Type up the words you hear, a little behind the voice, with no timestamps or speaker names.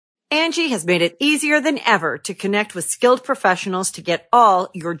Angie has made it easier than ever to connect with skilled professionals to get all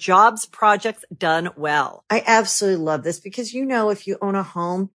your jobs projects done well. I absolutely love this because, if you own a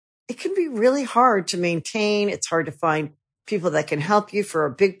home, it can be really hard to maintain. It's hard to find people that can help you for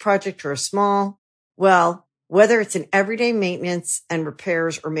a big project or a small. Well, whether it's in everyday maintenance and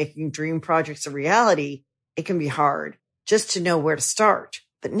repairs or making dream projects a reality, it can be hard just to know where to start.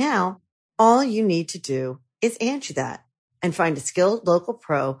 But now all you need to do is Angie that and find a skilled local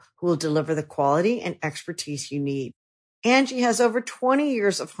pro who will deliver the quality and expertise you need. Angie has over 20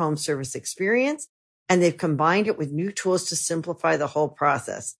 years of home service experience, and they've combined it with new tools to simplify the whole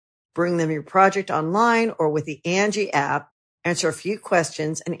process. Bring them your project online or with the Angie app, answer a few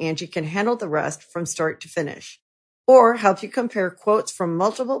questions, and Angie can handle the rest from start to finish. Or help you compare quotes from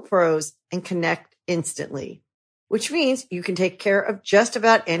multiple pros and connect instantly, which means you can take care of just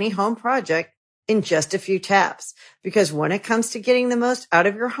about any home project in just a few taps. Because when it comes to getting the most out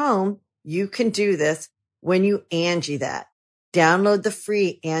of your home, you can do this when you Angie that. Download the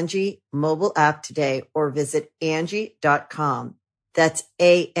free Angie mobile app today or visit Angie.com. That's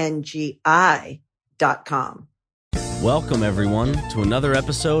ANGI.com. Welcome, everyone, to another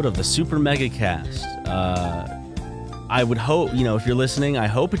episode of the Super Mega Cast. I would hope, if you're listening, I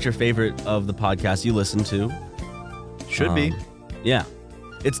hope it's your favorite of the podcasts you listen to. Should be. Yeah.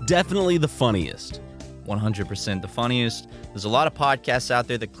 It's definitely the funniest. 100% the funniest. There's a lot of podcasts out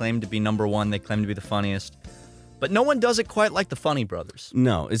there that claim to be number one. They claim to be the funniest. But no one does it quite like the Funny Brothers.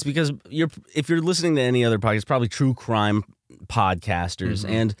 No, it's because if you're listening to any other podcast, probably true crime podcasters.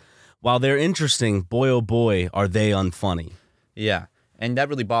 Mm-hmm. And while they're interesting, boy, oh boy, are they unfunny. Yeah. And that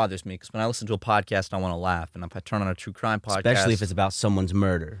really bothers me because when I listen to a podcast, I want to laugh. And if I turn on a true crime podcast... Especially if it's about someone's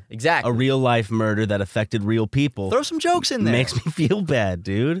murder. Exactly. A real-life murder that affected real people. Throw some jokes in there. Makes me feel bad,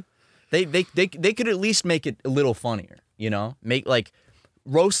 dude. They could at least make it a little funnier, Make,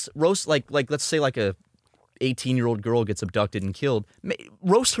 roast let's say, a 18-year-old girl gets abducted and killed.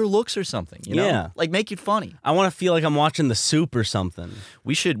 Roast her looks or something, Yeah. Make it funny. I want to feel like I'm watching The Soup or something.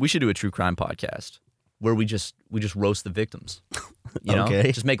 We should do a true crime podcast where we just roast the victims.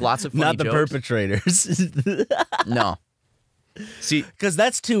 Okay. Just make lots of funny Not the jokes. perpetrators. No. See, because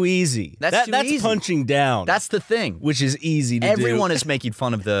that's too easy. That's easy. Punching down. That's the thing. Which is easy to do. Everyone is making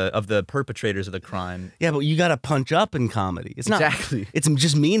fun of the perpetrators of the crime. Yeah, but you got to punch up in comedy. It's not exactly. It's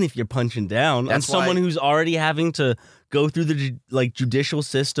just mean if you're punching down on someone who's already having to go through the judicial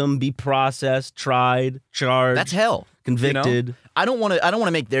system, be processed, tried, charged. That's hell. Convicted. I don't want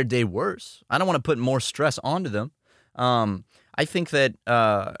to make their day worse. I don't want to put more stress onto them. I think that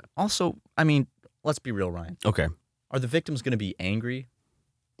also, let's be real, Ryan. Okay. Are the victims going to be angry?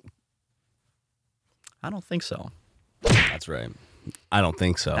 I don't think so. That's right. I don't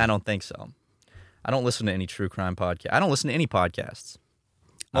think so. I don't listen to any true crime podcast. I don't listen to any podcasts.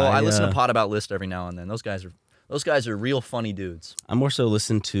 Well, I listen to Pod About List every now and then. Those guys are real funny dudes. I more so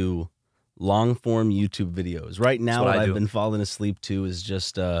listen to long form YouTube videos. Right now, what I've been falling asleep to is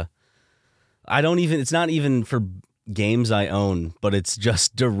just it's not even for games I own, but it's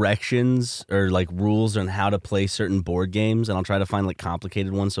just directions or rules on how to play certain board games, and I'll try to find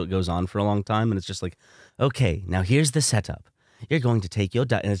complicated ones so it goes on for a long time, and it's just okay, now here's the setup. You're going to take your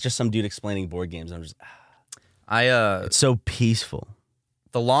die, and it's just some dude explaining board games, and I'm just it's so peaceful.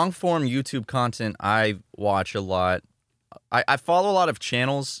 The long form YouTube content I watch a lot. I follow a lot of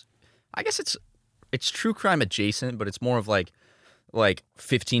channels. I guess it's true crime adjacent, but it's more of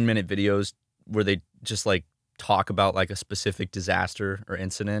 15-minute videos where they just talk about a specific disaster or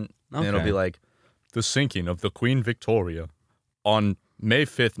incident. Okay. And it'll be the sinking of the Queen Victoria on May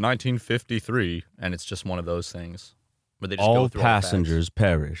 5th, 1953. And it's just one of those things where they just all go through passengers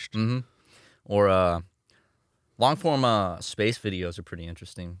perished. Mm-hmm. Or long form space videos are pretty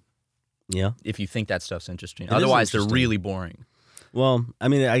interesting. Yeah. If you think that stuff's interesting. Otherwise, they're really boring. Well,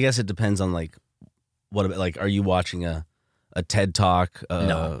 I guess it depends on what about are you watching a TED Talk?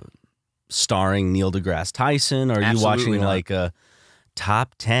 No. Starring Neil deGrasse Tyson? Or are Absolutely you watching a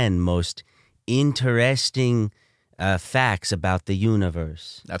top 10 most interesting facts about the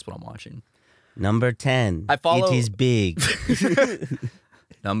universe? That's what I'm watching. Number 10. I follow... It is big.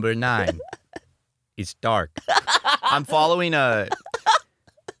 Number 9. It's dark. I'm following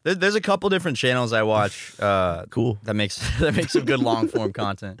there's a couple different channels I watch. Cool. That makes some good long form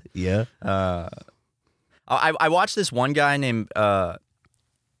content. Yeah. I watched this one guy named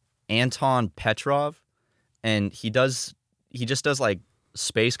Anton Petrov, and he just does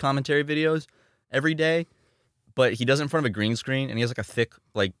space commentary videos every day, but he does it in front of a green screen, and he has a thick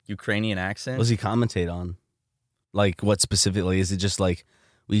Ukrainian accent. What does he commentate on? What specifically? Is it just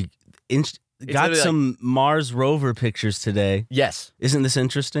got some Mars rover pictures today. Yes. Isn't this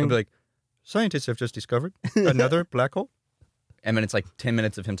interesting? I'll be like, scientists have just discovered another black hole. And then it's like 10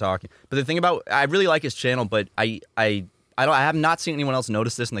 minutes of him talking. But the thing about, I really like his channel, but I have not seen anyone else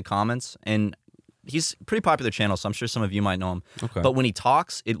notice this in the comments. And he's a pretty popular channel, so I'm sure some of you might know him. Okay. But when he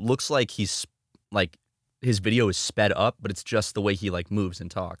talks, it looks like he's like, his video is sped up, but it's just the way he like moves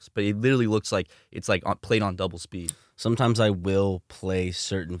and talks. But it literally looks like it's like played on double speed. Sometimes I will play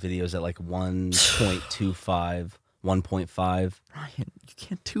certain videos at like 1.25, 1.5. Ryan, you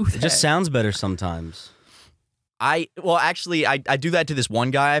can't do that. It just sounds better sometimes. Well, actually, I do that to this one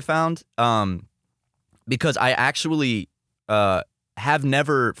guy I found because I actually have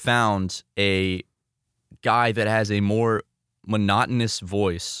never found a guy that has a more monotonous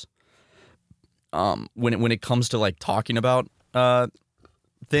voice when it comes to like talking about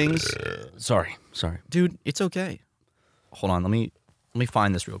things. Sorry. Dude, it's okay. Hold on, let me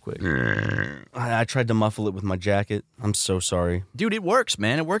find this real quick. I tried to muffle it with my jacket. I'm so sorry. Dude, it works,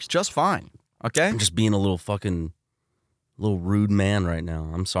 man. It works just fine. Okay? I'm just being a little rude man right now.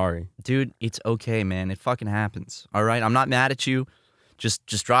 I'm sorry. Dude, it's okay, man. It fucking happens. All right? I'm not mad at you. Just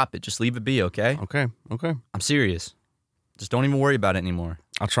drop it. Just leave it be, okay? Okay. I'm serious. Just don't even worry about it anymore.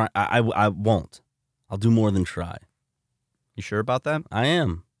 I'll try. I won't. I'll do more than try. You sure about that? I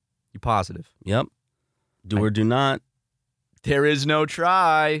am. You positive? Yep. Do or do not. There is no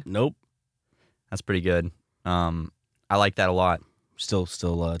try. Nope. That's pretty good. I like that a lot. Still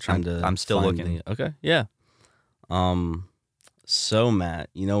trying to. I'm still looking. Okay. Yeah. So Matt,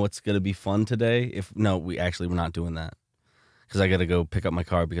 you know what's gonna be fun today? We're not doing that because I gotta go pick up my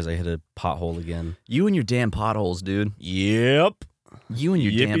car because I hit a pothole again. You and your damn potholes, dude. Yep. You and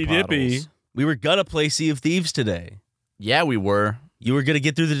your damn potholes. We were gonna play Sea of Thieves today. Yeah, we were. You were gonna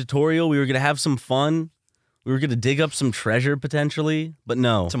get through the tutorial. We were gonna have some fun. We were gonna dig up some treasure potentially, but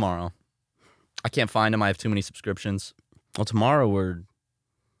no. Tomorrow. I can't find them. I have too many subscriptions. Well, tomorrow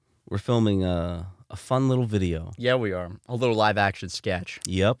we're filming a fun little video. Yeah, we are. A little live action sketch.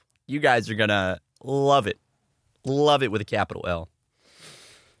 Yep. You guys are gonna love it. Love it with a capital L.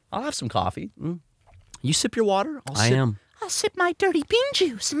 I'll have some coffee. You sip your water. I'll sip my dirty bean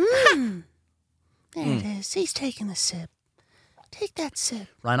juice. There it is. He's taking a sip. Take that sip.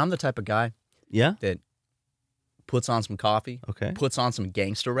 Ryan, I'm the type of guy Yeah. that puts on some coffee, Okay. puts on some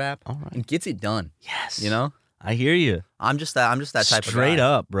gangster rap, All right. and gets it done. Yes. You know? I hear you. I'm just that type of guy. Straight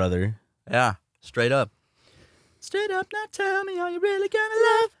up, brother. Yeah, straight up. Straight up, now tell me, are you really gonna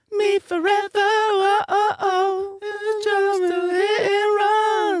love me forever? Oh. Just a hit and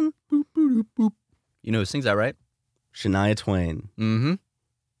run. Boop, boop, boop. You know who sings that, right? Shania Twain. Mm-hmm.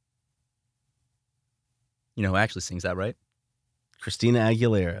 You know who actually sings that, right? Christina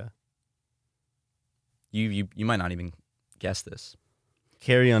Aguilera. You might not even guess this.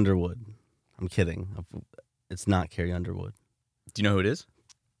 Carrie Underwood. I'm kidding. It's not Carrie Underwood. Do you know who it is?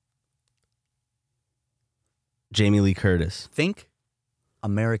 Jamie Lee Curtis. Think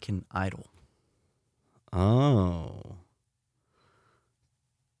American Idol. Oh.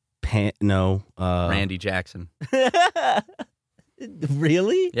 No. Randy Jackson.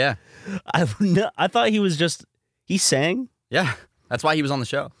 Really? Yeah. I thought he sang? Yeah. That's why he was on the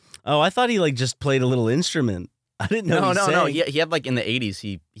show. Oh, I thought he just played a little instrument. I didn't know he sang. No. He had in the 80s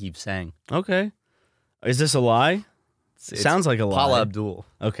he sang. Okay. Is this a lie? Sounds like a lie. Paula Abdul.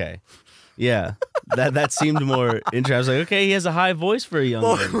 Okay. Yeah. that seemed more interesting. I was like, okay, he has a high voice for a young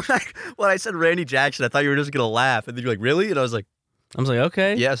man. When I said Randy Jackson, I thought you were just going to laugh. And then you're like, really? And I was like,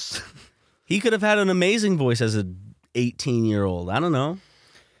 okay. yes. He could have had an amazing voice as an 18-year-old. I don't know.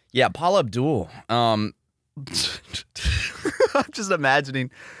 Yeah, Paula Abdul. I'm just imagining,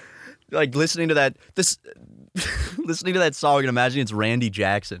 listening to that song and imagining it's Randy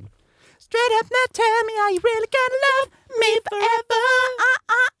Jackson. Straight up, now tell me, are you really gonna love me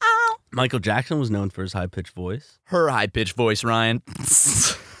forever? Michael Jackson was known for his high-pitched voice. Her high-pitched voice, Ryan. I'm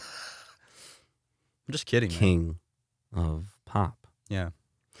just kidding. King of pop. Yeah.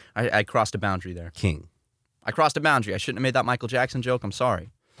 I crossed a boundary there. King. I crossed a boundary. I shouldn't have made that Michael Jackson joke. I'm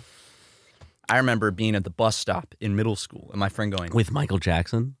sorry. I remember being at the bus stop in middle school and my friend going... With Michael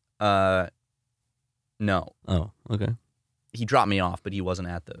Jackson? No. Oh, okay. He dropped me off, but he wasn't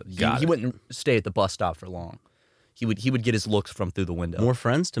at the... He wouldn't stay at the bus stop for long. He would get his looks from through the window. More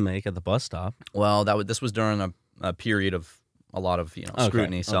friends to make at the bus stop. Well, this was during a period of a lot of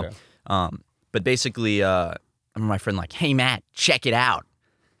scrutiny. Okay, so, okay. But basically, I remember my friend hey Matt, check it out.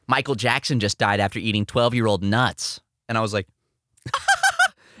 Michael Jackson just died after eating 12-year-old nuts, and I was like,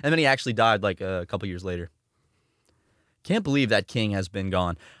 and then he actually died a couple years later. Can't believe that king has been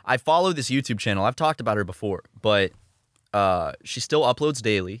gone. I follow this YouTube channel. I've talked about her before, but she still uploads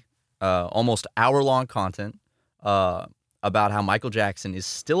daily. almost hour-long content about how Michael Jackson is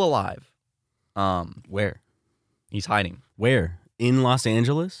still alive. Where? He's hiding. Where? In Los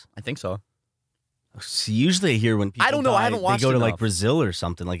Angeles? I think so. See, usually I hear when people I don't know. die, I haven't watched they go to enough. like Brazil or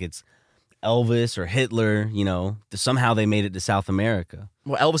something. Like it's Elvis or Hitler, somehow they made it to South America.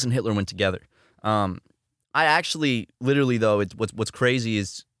 Well, Elvis and Hitler went together. I actually, literally, though, what's crazy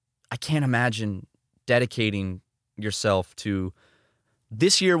is I can't imagine dedicating yourself to.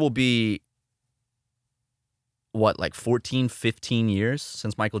 This year will be, like 14, 15 years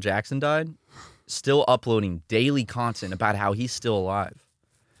since Michael Jackson died? Still uploading daily content about how he's still alive.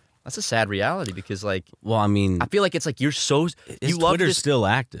 That's a sad reality because, like, well, I mean, I feel like it's like you're so his Twitter's still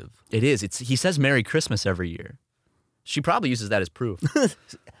active. It is. He says Merry Christmas every year. She probably uses that as proof.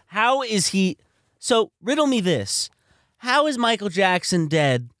 How is he? So riddle me this: how is Michael Jackson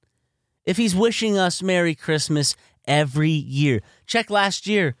dead if he's wishing us Merry Christmas every year? Check last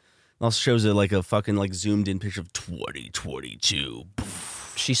year. Also shows it like a fucking like zoomed in picture of 2022.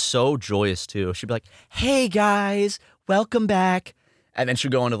 She's so joyous too. She'd be like, "Hey guys, welcome back." And then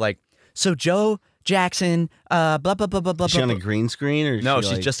she'll go into like, so Joe Jackson, blah, blah, blah, blah, blah, Is she blah. on a green screen or is No, she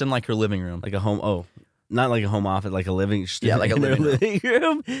she's like, just in like her living room. like a home? Oh, not like a home office, like a living. Yeah, like a in her living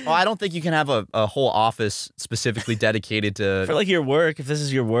room. Oh, I don't think you can have a whole office specifically dedicated to. For like your work, if this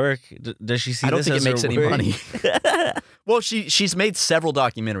is your work, does she see I don't this think as it makes her any work? money. Well, she's made several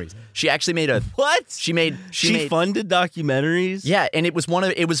documentaries. She actually made a What? She made funded documentaries? Yeah, and it was one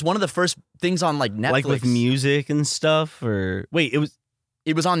of the first things on like Netflix. Like with music and stuff, or wait,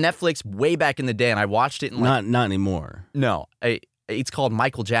 It was on Netflix way back in the day, and I watched it. Not anymore. No, it's called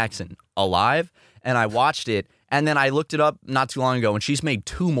Michael Jackson Alive, and I watched it, and then I looked it up not too long ago, and she's made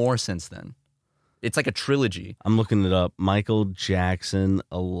 2 more since then. It's like a trilogy. I'm looking it up. Michael Jackson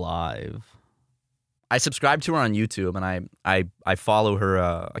Alive. I subscribe to her on YouTube, and I follow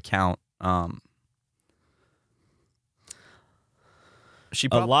her account.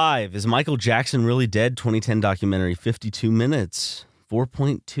 Alive. Is Michael Jackson really dead? 2010 documentary, 52 minutes.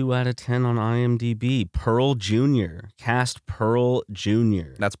 4.2 out of 10 on IMDb. Pearl Jr. Cast Pearl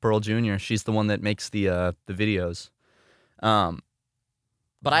Jr. That's Pearl Jr. She's the one that makes the videos.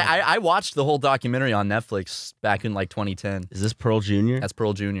 But I watched the whole documentary on Netflix back in like 2010. Is this Pearl Jr.? That's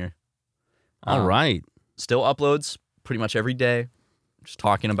Pearl Jr. All right. Still uploads pretty much every day. Just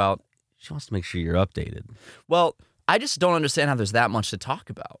talking about. She wants to make sure you're updated. Well, I just don't understand how there's that much to talk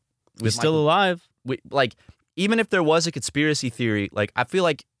about. He's still alive. Like, even if there was a conspiracy theory, like, I feel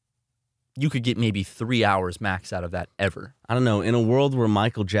like you could get maybe 3 hours max out of that ever. I don't know. In a world where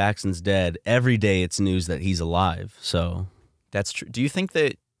Michael Jackson's dead, every day it's news that he's alive. So that's true. Do you think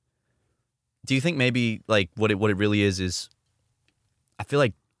maybe like what it really is I feel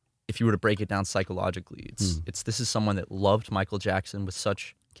like if you were to break it down psychologically, it's this is someone that loved Michael Jackson with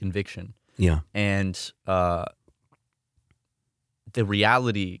such conviction. Yeah. And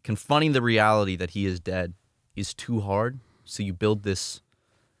confronting the reality that he is dead is too hard. So you build this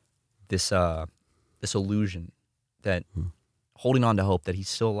illusion that holding on to hope that he's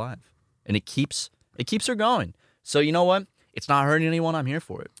still alive, and it keeps her going. So you know what? It's not hurting anyone. I'm here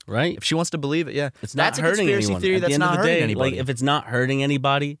for it. Right. If she wants to believe it, yeah. It's not that's a hurting conspiracy anyone. theory At the that's end not of the hurting day, anybody. like if it's not hurting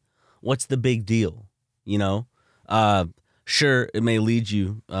anybody, what's the big deal? Sure, it may lead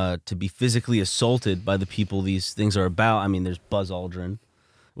you to be physically assaulted by the people these things are about. I mean, there's Buzz Aldrin. It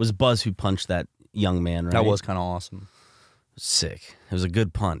was Buzz who punched that young man, right? That was kind of awesome. Sick. It was a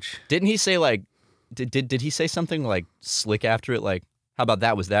good punch. Didn't he say like, did he say something like slick after it? Like, how about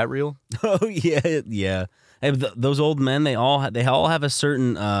that? Was that real? Oh yeah. Hey, those old men, they all have a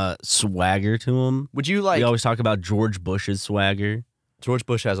certain swagger to them. Would you like? We always talk about George Bush's swagger. George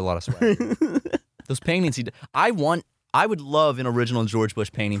Bush has a lot of swagger. Those paintings I would love an original George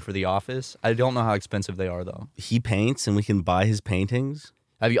Bush painting for The Office. I don't know how expensive they are though. He paints, and we can buy his paintings.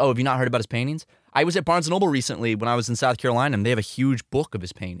 Have you not heard about his paintings? I was at Barnes & Noble recently when I was in South Carolina, and they have a huge book of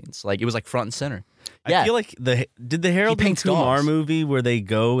his paintings. Like, it was like front and center. Yeah. I feel like did the Harold and paints Kumar dogs. movie where they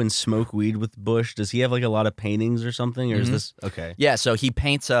go and smoke weed with Bush, does he have like a lot of paintings or something? Or is this okay? Yeah, so he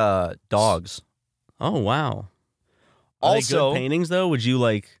paints dogs. Oh wow. Are they Also, good paintings though? Would you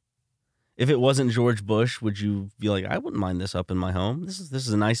like, if it wasn't George Bush, would you be like, I wouldn't mind this up in my home? This is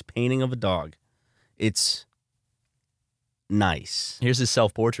a nice painting of a dog. It's nice. here's his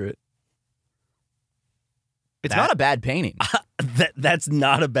self-portrait. It's not a bad painting. That's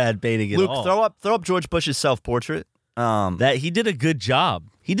not a bad painting at Luke, all. throw up George Bush's self-portrait. That he did a good job.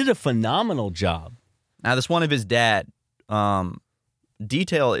 He did a phenomenal job. Now, this one of his dad,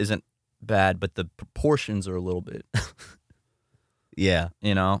 detail isn't bad, but the proportions are a little bit, Yeah.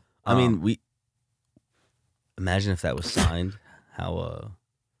 you know? I mean, imagine if that was signed. How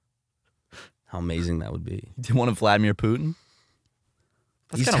How amazing that would be. Do you want a Vladimir Putin?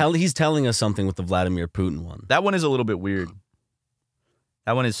 He's telling us something with the Vladimir Putin one. That one is a little bit weird.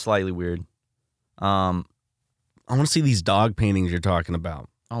 That one is slightly weird. I want to see these dog paintings you're talking about.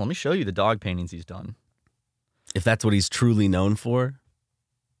 Oh, let me show you the dog paintings he's done. If that's what he's truly known for.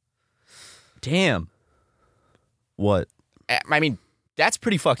 Damn. What? I mean, that's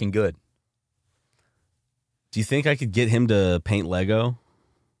pretty fucking good. Do you think I could get him to paint Lego?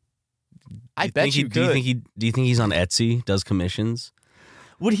 I bet you could. Do you think he's on Etsy, does commissions?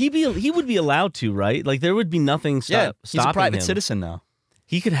 Would he be? He would be allowed to, right? Like there would be nothing stopping him. He's a private citizen now.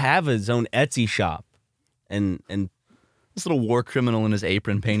 He could have his own Etsy shop, and this little war criminal in his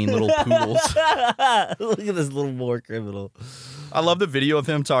apron painting little poodles. Look at this little war criminal. I love the video of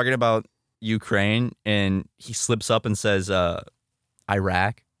him talking about Ukraine, and he slips up and says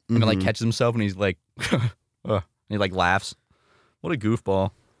Iraq, and then like catches himself, and he's like, and he like laughs. What a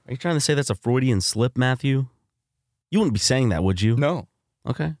goofball! Are you trying to say that's a Freudian slip, Matthew? You wouldn't be saying that, would you? No.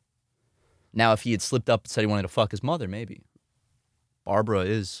 Okay. Now, if he had slipped up and said he wanted to fuck his mother, maybe. Barbara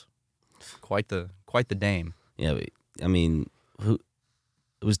is quite the dame. Yeah, but, I mean, who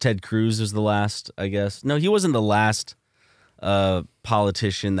it was? Ted Cruz was the last, I guess. No, he wasn't the last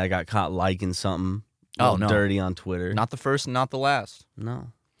politician that got caught liking something dirty on Twitter. Not the first and not the last. No.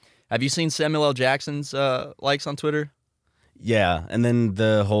 Have you seen Samuel L. Jackson's likes on Twitter? Yeah, and then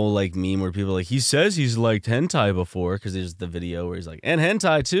the whole like meme where people are like, he says he's liked hentai before, because there's the video where he's like, and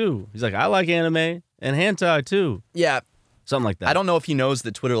hentai too. He's like, I like anime and hentai too. Yeah. Something like that. I don't know if he knows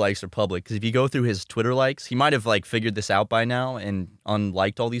that Twitter likes are public, because if you go through his Twitter likes, he might have like figured this out by now and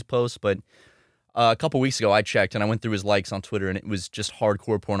unliked all these posts, but a couple weeks ago I checked and I went through his likes on Twitter and it was just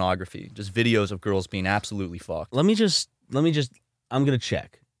hardcore pornography, just videos of girls being absolutely fucked. Let me just, I'm going to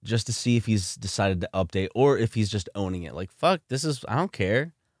check. Just to see if he's decided to update or if he's just owning it. Like, fuck, I don't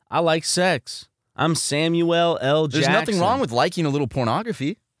care. I like sex. I'm Samuel L. Jackson. There's nothing wrong with liking a little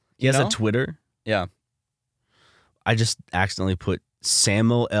pornography. He has a Twitter. Yeah. I just accidentally put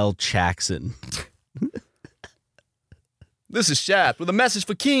Samuel L. Jackson. This is Shaft with a message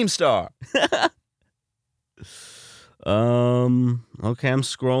for Keemstar. Okay, I'm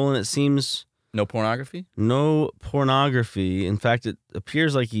scrolling. It seems... No pornography? No pornography. In fact, it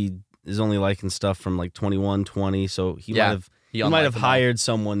appears like he is only liking stuff from like 21, 20. So he might have hired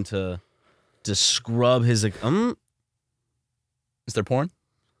someone to scrub his. Is there porn?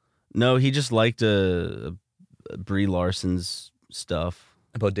 No, he just liked Brie Larson's stuff.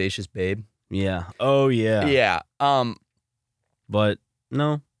 A bodacious babe. Yeah. Oh yeah. Yeah. But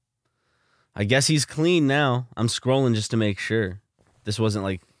no. I guess he's clean now. I'm scrolling just to make sure. This wasn't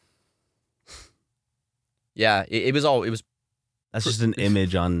like. Yeah, it was. That's just an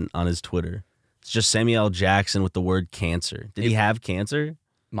image on his Twitter. It's just Samuel L. Jackson with the word cancer. Did he have cancer?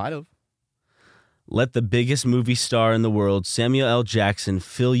 Might have. Let the biggest movie star in the world, Samuel L. Jackson,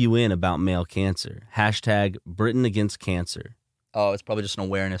 fill you in about male cancer. # Britain against cancer. Oh, it's probably just an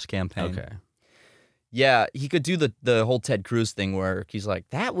awareness campaign. Okay. Yeah, he could do the whole Ted Cruz thing where he's like,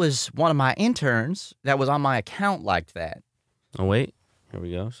 that was one of my interns that was on my account like that. Oh, wait. Here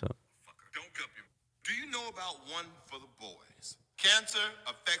we go. So. Do you know about one for the boys? Cancer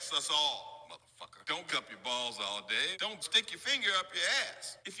affects us all, motherfucker. Don't cup your balls all day. Don't stick your finger up your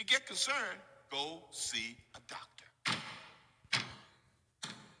ass. If you get concerned, go see a doctor.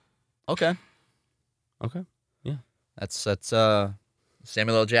 Okay. Yeah. That's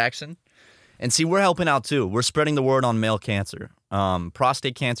Samuel L. Jackson. And see, we're helping out too. We're spreading the word on male cancer.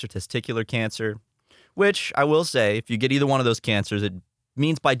 Prostate cancer, testicular cancer, which I will say, if you get either one of those cancers, it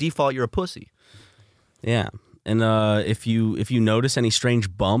means by default you're a pussy. Yeah, and if you notice any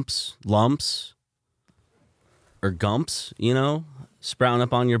strange bumps, lumps, or gumps, sprouting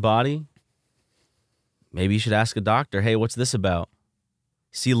up on your body, maybe you should ask a doctor. Hey, what's this about?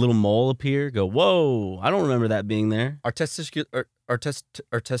 See a little mole appear? Go, whoa! I don't remember that being there. Are testicular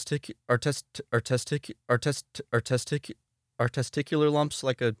lumps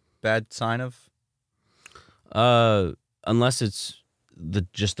like a bad sign of? Unless it's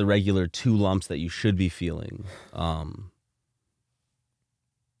just the regular 2 lumps that you should be feeling. Can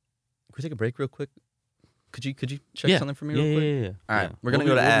we take a break real quick? Could you check something for me real quick? Yeah. All right, we're gonna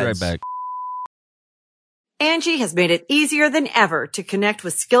go to ads. We'll be right back. Angie has made it easier than ever to connect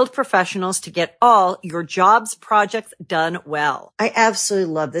with skilled professionals to get all your jobs projects done well. I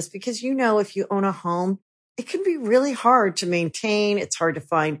absolutely love this because, if you own a home, it can be really hard to maintain. It's hard to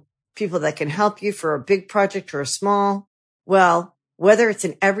find people that can help you for a big project or a small. Well, whether it's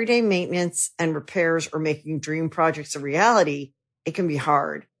in everyday maintenance and repairs or making dream projects a reality, it can be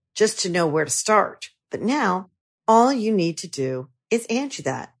hard just to know where to start. But now all you need to do is Angie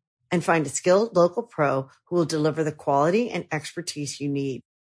that. and find a skilled local pro who will deliver the quality and expertise you need.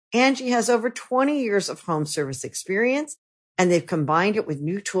 Angie has over 20 years of home service experience, and they've combined it with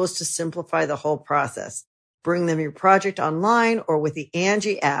new tools to simplify the whole process. Bring them your project online or with the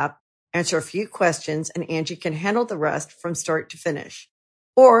Angie app, answer a few questions, and Angie can handle the rest from start to finish.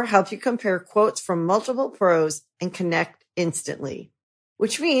 Or help you compare quotes from multiple pros and connect instantly,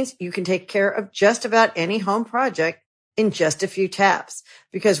 which means you can take care of just about any home project in just a few taps.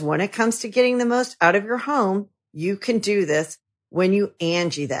 Because when it comes to getting the most out of your home, you can do this when you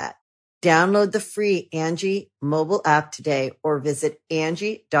Angie that. Download the free Angie mobile app today or visit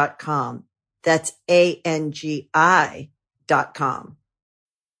Angie.com. That's ANGI.com.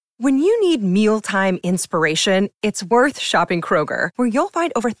 When you need mealtime inspiration, it's worth shopping Kroger, where you'll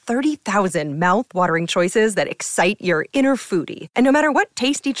find over 30,000 mouth-watering choices that excite your inner foodie. And no matter what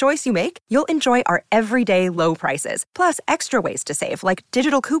tasty choice you make, you'll enjoy our everyday low prices, plus extra ways to save, like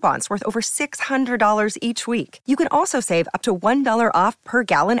digital coupons worth over $600 each week. You can also save up to $1 off per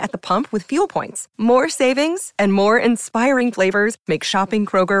gallon at the pump with fuel points. More savings and more inspiring flavors make shopping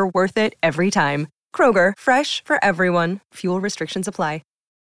Kroger worth it every time. Kroger, fresh for everyone. Fuel restrictions apply.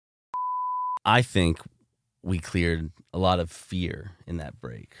 I think we cleared a lot of fear in that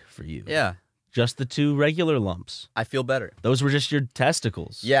break for you. Yeah. Just the 2 regular lumps. I feel better. Those were just your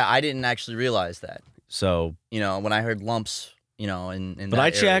testicles. Yeah, I didn't actually realize that. So, When I heard lumps, in but that I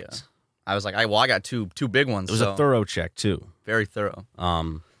area, checked. I was like, I got two big ones. It was a thorough check too. Very thorough. A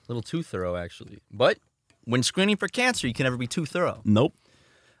little too thorough, actually. But when screening for cancer, you can never be too thorough. Nope.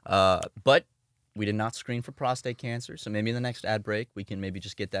 But we did not screen for prostate cancer, so maybe in the next ad break, we can maybe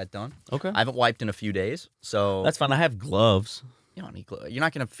just get that done. Okay. I haven't wiped in a few days, so... That's fine. I have gloves. You don't need gloves. You're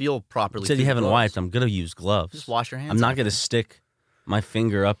not going to feel properly. You said you haven't wiped. I'm going to use gloves. Just wash your hands. I'm not going to stick my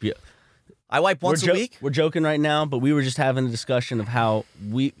finger up you. I wipe once a week. We're joking right now, but we were just having a discussion of how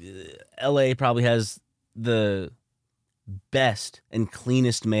LA probably has the best and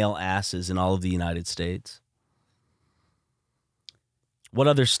cleanest male asses in all of the United States. What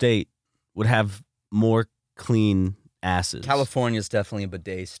other state would have more clean asses? California's definitely a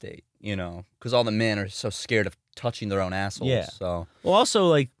bidet state, because all the men are so scared of touching their own assholes. Yeah. So. Well,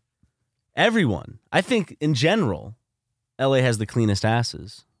 also, everyone. I think, in general, LA has the cleanest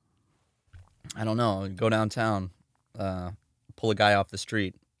asses. I don't know. Go downtown, pull a guy off the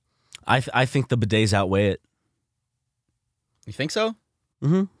street. I think the bidets outweigh it. You think so?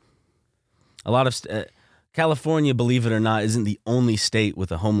 Mm-hmm. A lot of... California, believe it or not, isn't the only state with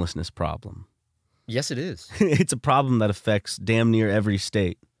a homelessness problem. Yes, it is. It's a problem that affects damn near every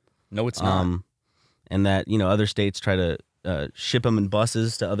state. No, it's not. And that, other states try to ship them in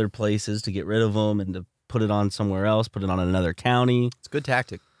buses to other places to get rid of them and to put it on somewhere else, put it on another county. It's a good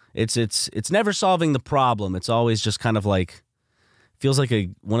tactic. It's never solving the problem. It's always just kind of feels like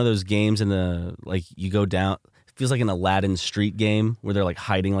one of those games you go down. Feels like an Aladdin Street game where they're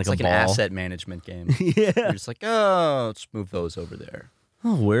hiding it's a like ball. An asset management game. Yeah. You're just let's move those over there.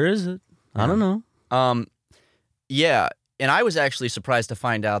 Oh, where is it? I don't know. Yeah, and I was actually surprised to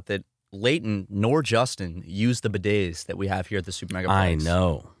find out that Leighton nor Justin use the bidets that we have here at the Super Mega Place. I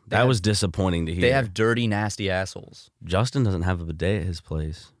know. That was disappointing to hear. They have dirty, nasty assholes. Justin doesn't have a bidet at his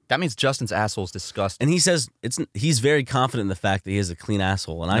place. That means Justin's asshole is disgusting. And he says he's very confident in the fact that he has a clean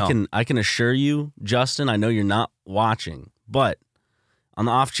asshole. And I can assure you, Justin, I know you're not watching, but on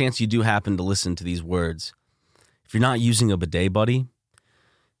the off chance you do happen to listen to these words, if you're not using a bidet, buddy,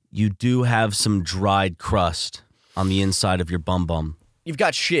 you do have some dried crust on the inside of your bum. You've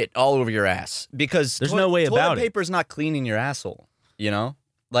got shit all over your ass because there's no way about it. Toilet paper is not cleaning your asshole,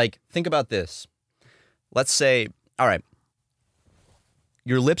 Think about this. Let's say, all right,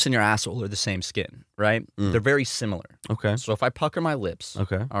 your lips and your asshole are the same skin, right? They're very similar. Okay. So if I pucker my lips,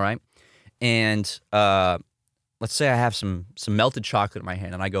 okay, all right, and let's say I have some melted chocolate in my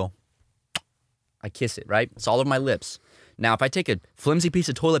hand and I kiss it, right? It's all over my lips. Now, if I take a flimsy piece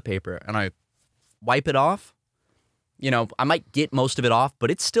of toilet paper and I wipe it off, I might get most of it off, but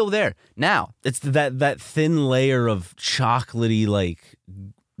it's still there. Now, it's that thin layer of chocolatey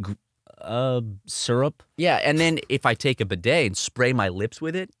syrup. Yeah, and then if I take a bidet and spray my lips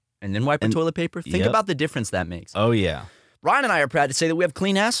with it and then wipe with toilet paper, think about the difference that makes. Oh, yeah. Ryan and I are proud to say that we have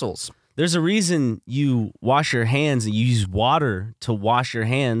clean assholes. There's a reason you wash your hands and you use water to wash your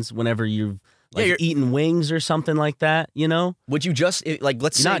hands whenever you've eaten wings or something like that, Would you just,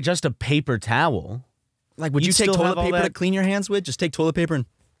 let's say... Not just a paper towel. Would you take toilet paper to clean your hands with? Just take toilet paper and...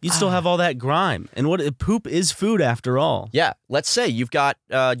 You'd still have all that grime. And poop is food after all. Yeah. Let's say you've got,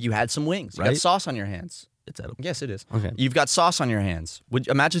 you had some wings. You got sauce on your hands. It's edible. Yes, it is. Okay. You've got sauce on your hands.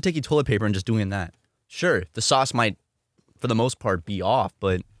 Imagine taking toilet paper and just doing that. Sure, the sauce might, for the most part, be off,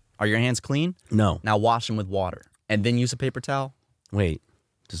 but Are your hands clean? No. Now wash them with water. And then use a paper towel? Wait,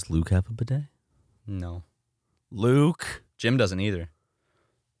 does Luke have a bidet? No. Luke? Jim doesn't either.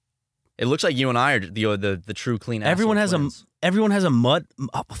 It looks like you and I are the true clean Everyone has twins. everyone has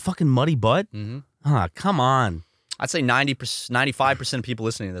a fucking muddy butt? Mm-hmm. Ah, come on. I'd say 95% of people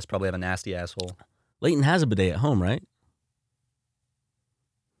listening to this probably have a nasty asshole. Leighton has a bidet at home, right?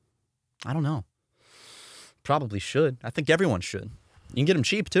 I don't know. Probably should. I think everyone should. You can get them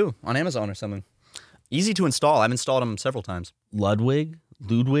cheap, too, on Amazon or something. Easy to install. I've installed them several times. Ludwig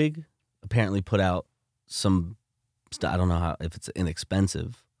apparently put out some, I don't know if it's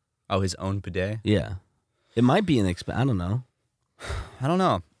inexpensive. Oh, his own bidet? Yeah. It might be inexpensive. I don't know. I don't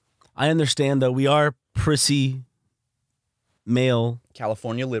know. I understand, though, we are prissy male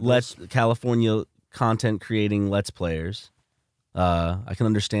California liberals. California content creating Let's Players. I can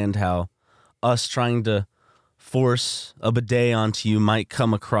understand how us trying to force a bidet onto you might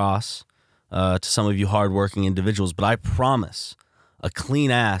come across to some of you hardworking individuals, but I promise a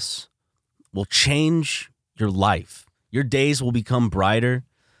clean ass will change your life. Your days will become brighter.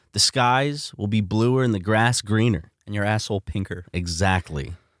 The skies will be bluer and the grass greener. And your asshole pinker.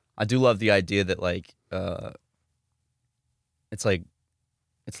 Exactly. I do love the idea that,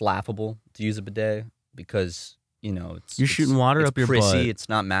 it's laughable to use a bidet because, You're shooting water up your prissy, butt. it's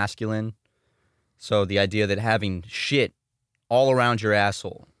not masculine. So the idea that having shit all around your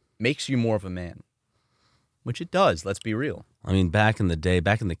asshole makes you more of a man, which it does, let's be real. I mean, back in the day,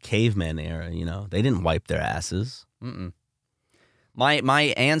 back in the caveman era, they didn't wipe their asses. Mm-mm. My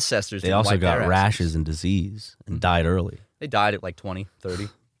ancestors They didn't also wipe got their rashes asses. and disease and died early. They died at like 20, 30.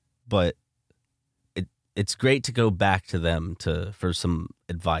 But it's great to go back to them for some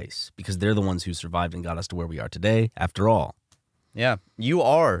advice because they're the ones who survived and got us to where we are today, after all. Yeah, you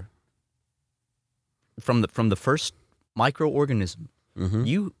are from the first microorganism.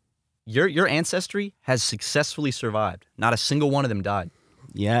 Mm-hmm. Your ancestry has successfully survived. Not a single one of them died.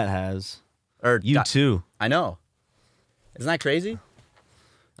 Yeah, it has. Or You too. I know. Isn't that crazy?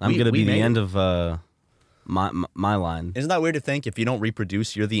 I'm going to be the made end it. of my line. Isn't that weird to think if you don't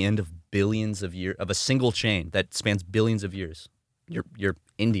reproduce, you're the end of billions of years of a single chain that spans billions of years? You're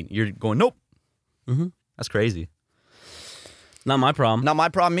ending. You're going nope. Mm-hmm. That's crazy. Not my problem. Not my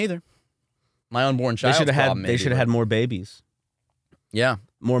problem either. My unborn They child's should have problem. had. They should have had more babies, Yeah.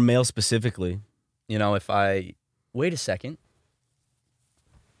 more male specifically. If I wait a second,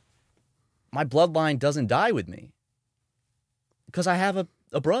 my bloodline doesn't die with me because I have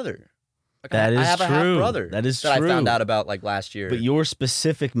a brother. Like That I is have a true. half brother. That is I true. found out about like last year. But your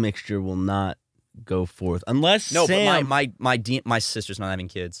specific mixture will not go forth unless no, Sam. but my sister's not having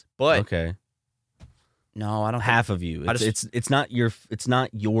kids. But Okay, no, I don't. half of you. I It's not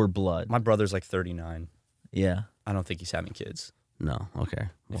your blood. My brother's like 39. Yeah. I don't think he's having kids. No. Okay.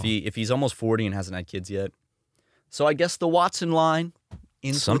 Well, If he's almost 40 and hasn't had kids yet, so I guess the Watson line.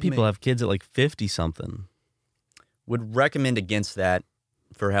 some people have kids at like 50 something. Would recommend against that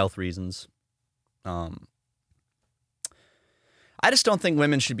for health reasons. I just don't think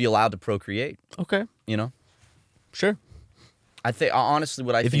women should be allowed to procreate. Okay. Sure. I think honestly,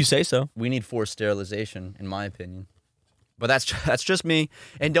 what I If think you say so. we need forced sterilization, in my opinion. But that's just me.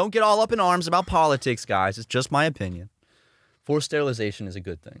 And don't get all up in arms about politics, guys. It's just my opinion. Forced sterilization is a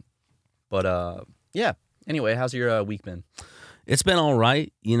good thing. But yeah. Anyway, how's your week been? It's been all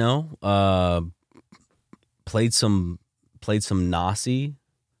right, Played some Nasi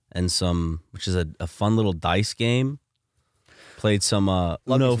and which is a fun little dice game. Played some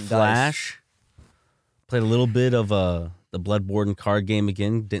Uno some Flash. Played a little bit of the Bloodborne card game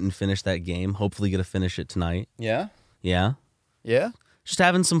again. Didn't finish that game. Hopefully get to finish it tonight. Yeah? Yeah. Yeah? Just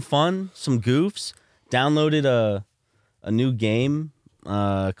having some fun, some goofs. Downloaded a new game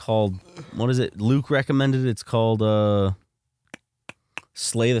called, what is it? Luke recommended it. It's called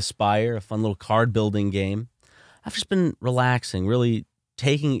Slay the Spire, a fun little card building game. I've just been relaxing, really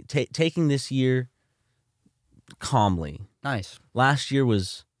taking this year calmly. Nice. Last year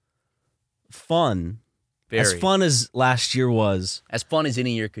was fun. Very. As fun as last year was. As fun as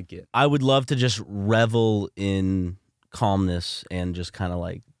any year could get. I would love to just revel in calmness and just kind of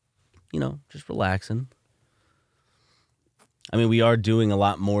like, just relaxing. I mean, we are doing a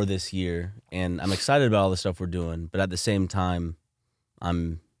lot more this year, and I'm excited about all the stuff we're doing. But at the same time,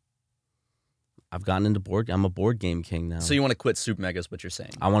 I've gotten into I'm a board game king now. So you want to quit Soup Mega is what you're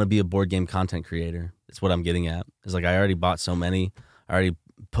saying? I want to be a board game content creator. That's what I'm getting at. It's like I already bought so many. I already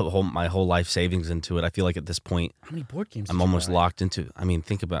put my whole life savings into it. I feel like at this point, How many board games I'm did you almost buy? locked into. I mean,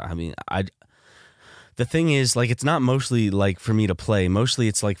 think about. The The thing is, like, it's not mostly like for me to play. Mostly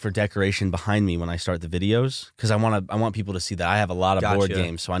it's like for decoration behind me when I start the videos, because I want people to see that I have a lot of board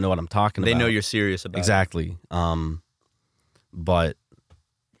games, so I know what I'm talking about. They know you're serious about it. Exactly. But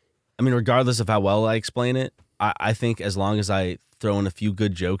I mean, regardless of how well I explain it, I think as long as I throw in a few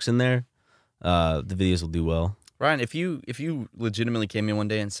good jokes in there, the videos will do well. Ryan, if you legitimately came in one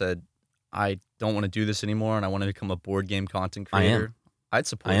day and said, I don't want to do this anymore and I want to become a board game content creator, I'd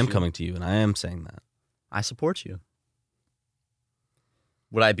support you. I am coming to you, and I am saying that. I support you.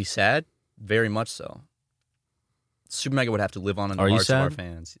 Would I be sad? Very much so. Super Mega would have to live on in the hearts of our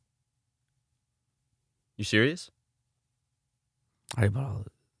fans. You serious?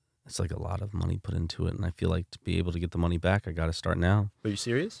 It's like a lot of money put into it, and I feel like to be able to get the money back, I got to start now. Are you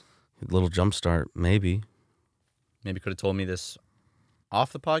serious? A little jump start, maybe. Maybe could have told me this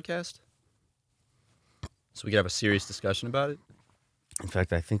off the podcast, so we could have a serious discussion about it. In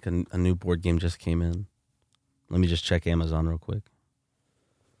fact, I think a new board game just came in. Let me just check Amazon real quick.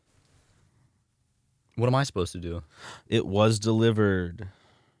 What am I supposed to do? It was delivered.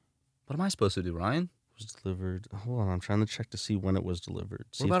 What am I supposed to do, Ryan? It was delivered. Hold on, I'm trying to check to see when it was delivered.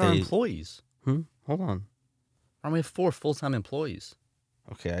 What about our employees? Hold on. We have 4 full-time employees.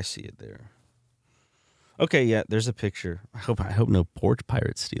 Okay, I see it there. Okay, yeah, there's a picture. I hope no porch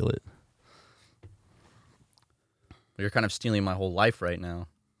pirates steal it. You're kind of stealing my whole life right now.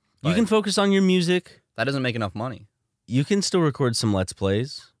 You can focus on your music. That doesn't make enough money. You can still record some Let's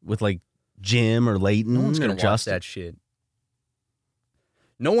Plays with like Jim or Leighton. No one's going to watch that shit.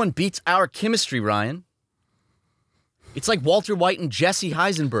 No one beats our chemistry, Ryan. It's like Walter White and Jesse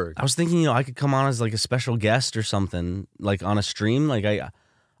Heisenberg. I was thinking, I could come on as like a special guest or something, like on a stream. Like I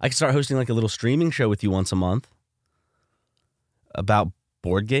could start hosting like a little streaming show with you once a month about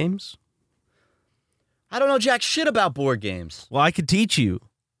board games. I don't know jack shit about board games. Well, I could teach you.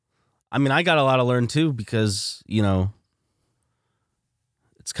 I mean, I got a lot to learn too because, it's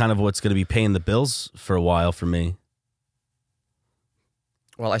kind of what's going to be paying the bills for a while for me.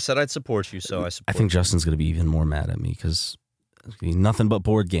 Well, I said I'd support you, so I support you. I think Justin's going to be even more mad at me because nothing but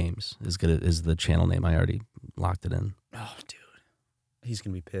board games is the channel name. I already locked it in. Oh, dude. He's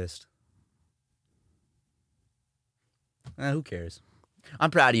going to be pissed. Who cares? I'm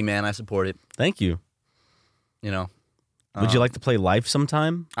proud of you, man. I support it. Thank you. Would you like to play Life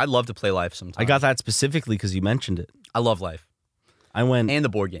sometime? I'd love to play Life sometime. I got that specifically because you mentioned it. I love Life. I went... And the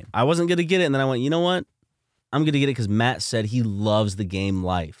board game. I wasn't going to get it, and then I went, you know what? I'm going to get it because Matt said he loves the game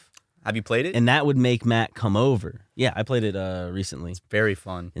Life. Have you played it? And that would make Matt come over. Yeah, I played it recently. It's very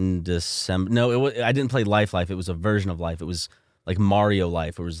fun. In December. No, I didn't play Life. It was a version of Life. It was like Mario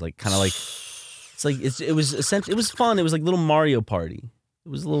Life. It was like kind of like... It was essentially... It was fun. It was like little Mario Party. It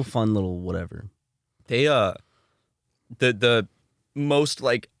was a little fun little whatever. They, the most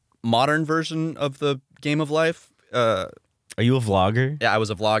like modern version of the game of Life. Are you a vlogger? Yeah, I was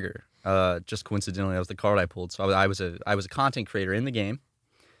a vlogger. Just coincidentally, that was the card I pulled. So I was a content creator in the game.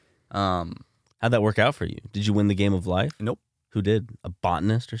 How'd that work out for you? Did you win the game of Life? Nope. Who did? A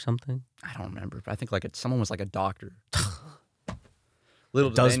botanist or something? I don't remember. I think someone was like a doctor.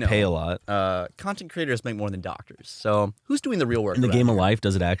 Little it does pay a lot. Content creators make more than doctors. So who's doing the real work? In the game of Life,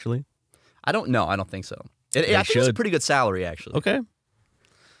 does it actually? I don't know. I don't think so. I think it's a pretty good salary, actually. Okay.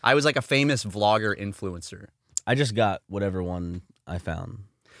 I was like a famous vlogger influencer. I just got whatever one I found.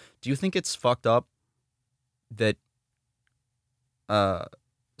 Do you think it's fucked up that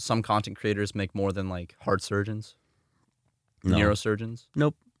some content creators make more than like heart surgeons? No. Neurosurgeons?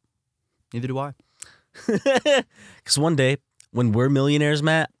 Nope. Neither do I. Because one day, when we're millionaires,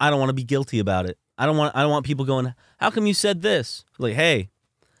 Matt, I don't want to be guilty about it. I don't want people going, how come you said this? Like, hey,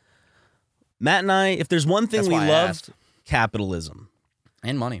 Matt and I, if there's one thing we loved, capitalism.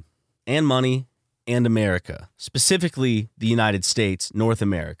 And money. And money and America. Specifically, the United States, North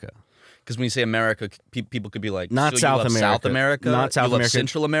America. Because when you say America, people could be like, not so South America. South America? Not South America.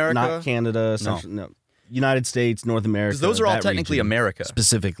 Central America? Not Canada. No. United States, North America. Because those are all technically region, America.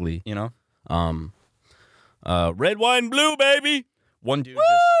 Specifically. Red, wine, blue, baby. One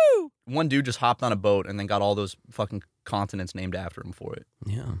dude just hopped on a boat and then got all those fucking continents named after him for it.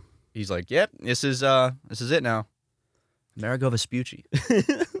 Yeah. He's like, yep, this is it now. Amerigo Vespucci.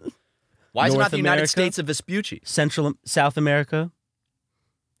 Why is it not the United States of Vespucci? South America?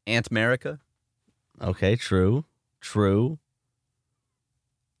 Aunt America? Okay, true. Austramerica?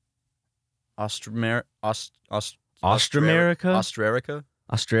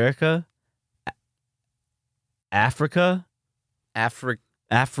 Austrarica? Africa?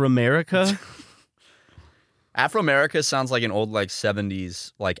 Afro-America? Afro-America sounds like an old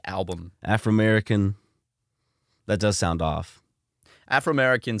 70s album. Afro-American. That does sound off.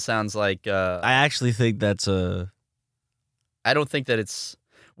 Afro-American sounds like... I actually think that's a... I don't think that it's...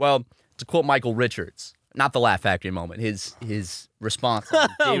 Well, to quote Michael Richards, not the Laugh Factory moment, his response on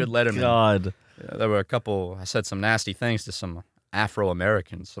David Letterman. God. There were a couple... I said some nasty things to some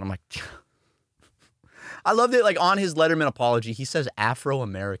Afro-Americans, and I'm like... I love that, like, on his Letterman apology, he says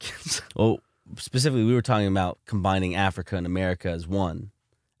Afro-Americans. Well, specifically, we were talking about combining Africa and America as one.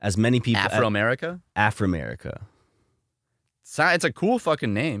 As many people... Afro-America? Afro-America. It's a cool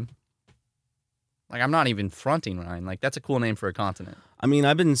fucking name. Like, I'm not even fronting, Ryan. Like, that's a cool name for a continent. I mean,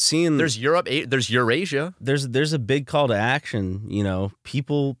 I've been seeing... There's Europe, there's Eurasia. There's a big call to action, you know.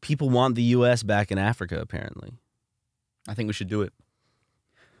 People want the U.S. back in Africa, apparently. I think we should do it.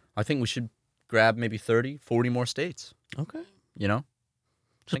 I think we should grab maybe 30, 40 more states. Okay. You know?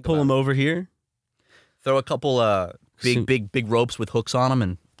 Just pull them over here. Throw a couple big ropes with hooks on them,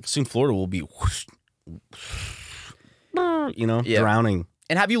 and soon Florida will be, whoosh, you know, drowning.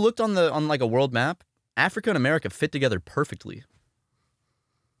 And have you looked on like a world map? Africa and America fit together perfectly.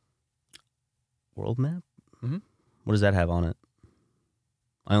 World map? Mm-hmm. What does that have on it?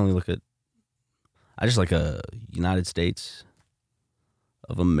 I just like a United States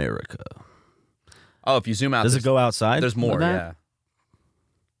of America. Oh, if you zoom out, does it go outside? There's more, yeah.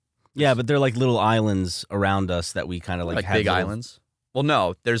 Yeah, but they're like little islands around us that we kind of like have big islands. Well,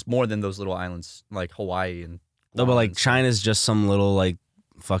 no, there's more than those little islands, like Hawaii and. No, but like China's just some little like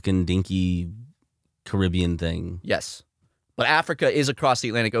fucking dinky Caribbean thing. Yes, but Africa is across the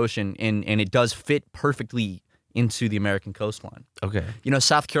Atlantic Ocean, and it does fit perfectly into the American coastline. Okay. You know,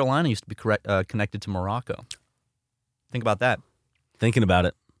 South Carolina used to be connected to Morocco. Think about that. Thinking about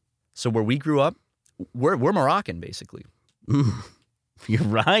it. So where we grew up, we're Moroccan basically. You're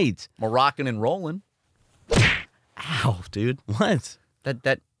right. Moroccan and rolling. Ow, dude. What?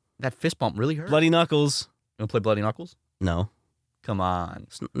 That fist bump really hurt. Bloody knuckles. You want to play Bloody Knuckles? No. Come on.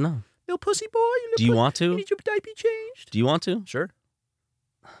 No. Little pussy boy. Do you want to? You need your diaper changed. Do you want to? Sure.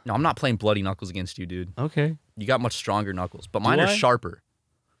 No, I'm not playing Bloody Knuckles against you, dude. Okay. You got much stronger knuckles, but mine are sharper.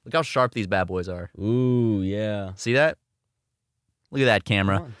 Look how sharp these bad boys are. Ooh, yeah. See that? Look at that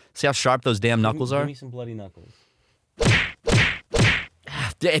camera. See how sharp those damn knuckles are? Give me some bloody knuckles.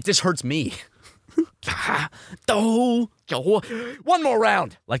 It just hurts me. Oh. One more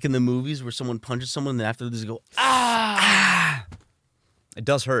round. Like in the movies where someone punches someone and then after they go, It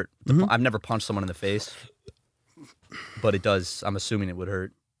does hurt. I've never punched someone in the face, but it does. I'm assuming it would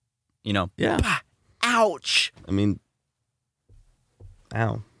hurt. You know? Yeah. Ouch. I mean,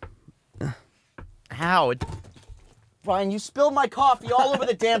 ow. Ow. Brian, you spilled my coffee all over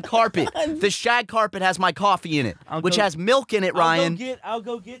the damn carpet. The shag carpet has my coffee in it, which has milk in it, Ryan. I'll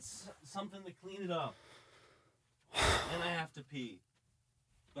go get something to clean it up. And I have to pee.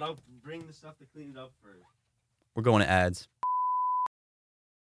 But I'll bring the stuff to clean it up first. We're going to ads.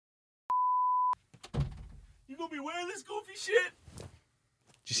 You gonna be wearing this goofy shit? Did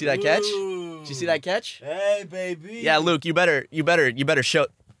you see that catch? Did you see that catch? Hey, baby. Yeah, Luke, you better show.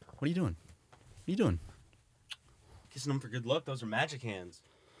 What are you doing? What are you doing? Kissing them for good luck. Those are magic hands.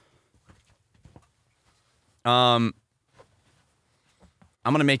 I'm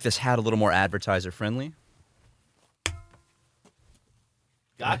gonna make this hat a little more advertiser friendly.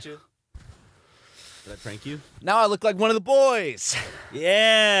 Gotcha. Did I prank you? Now I look like one of the boys.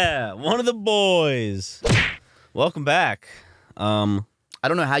 Yeah, one of the boys. Welcome back. I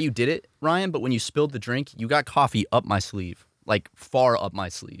don't know how you did it, Ryan, but when you spilled the drink, you got coffee up my sleeve, like far up my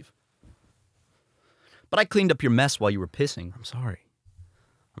sleeve. But I cleaned up your mess while you were pissing. I'm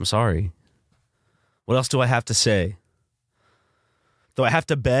sorry. What else do I have to say? Do I have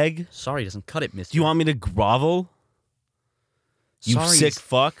to beg? Sorry doesn't cut it, mister. Do you want me to grovel? You Sorry sick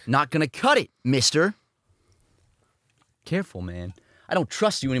fuck. Not gonna cut it, mister. Careful, man. I don't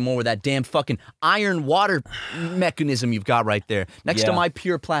trust you anymore with that damn fucking iron water mechanism you've got right there next to my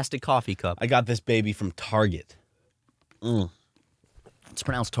pure plastic coffee cup. I got this baby from Target. It's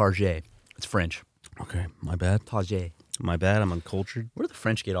pronounced Target. It's French. Okay, my bad. Target. My bad, I'm uncultured. Where do the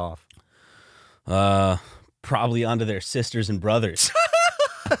French get off? Probably onto their sisters and brothers.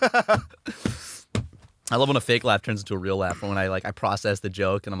 I love when a fake laugh turns into a real laugh. When I process the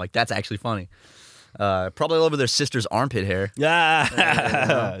joke and I'm like, that's actually funny. Probably all over their sister's armpit hair.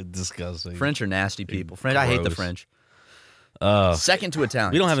 Yeah, disgusting. French are nasty people. French, I hate the French. Second to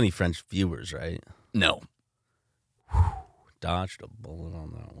Italian. We don't have any French viewers, right? No. Dodged a bullet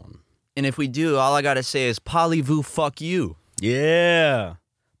on that one. And if we do, all I gotta say is "Parlez-vous, fuck you." Yeah,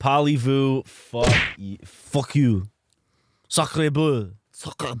 Parlez-vous, fuck you. Sacre bleu.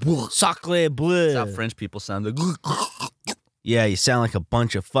 Sacre bleu. Sacre bleu. That's how French people sound. Yeah, you sound like a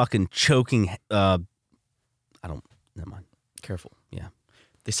bunch of fucking choking. Never mind. Careful. Yeah.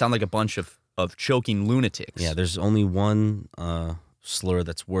 They sound like a bunch of choking lunatics. Yeah, there's only one slur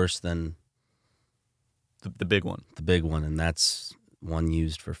that's worse than the big one. The big one, and that's one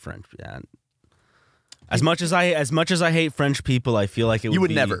used for French. Yeah. As much as I hate French people, I feel like you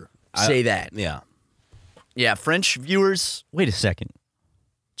would never say that. Yeah. Yeah, French viewers. Wait a second.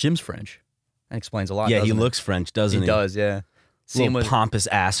 Jim's French. That explains a lot. Yeah, he doesn't it? looks French, doesn't he? He does, yeah. See him Little with pompous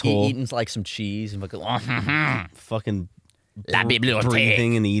asshole. eating like some cheese and fucking La bibliothèque.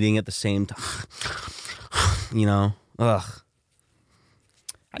 breathing and eating at the same time. You know, ugh.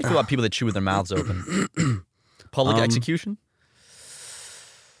 How do you feel about people that chew with their mouths open? Public execution?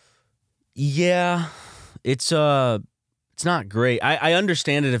 Yeah, it's not great. I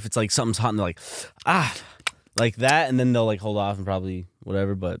understand it if it's like something's hot and they're like, like that, and then they'll like hold off and probably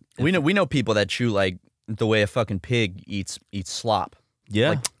whatever. But We know people that chew like the way a fucking pig eats slop. Yeah.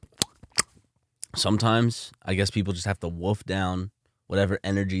 Like, sometimes I guess people just have to wolf down whatever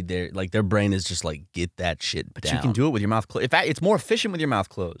energy their brain is just like, get that shit but down. you can do it with your mouth closed. In fact, it's more efficient with your mouth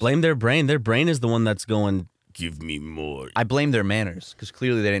closed. Blame their brain. Their brain is the one that's going, give me more. I blame their manners because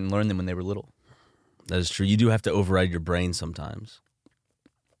clearly they didn't learn them when they were little. That is true. You do have to override your brain sometimes.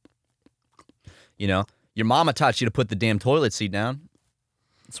 You know, your mama taught you to put the damn toilet seat down.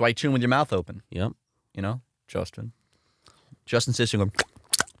 That's why you're chewing with your mouth open. Yep. You know, Justin sits and going.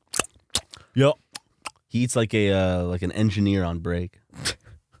 Yep. He eats like an engineer on break.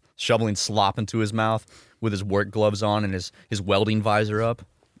 Shoveling slop into his mouth with his work gloves on and his welding visor up.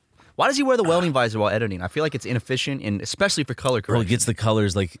 Why does he wear the welding visor while editing? I feel like it's inefficient, and especially for color correction. Well, it gets the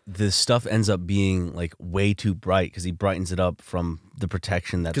colors, like the stuff ends up being like way too bright because he brightens it up from the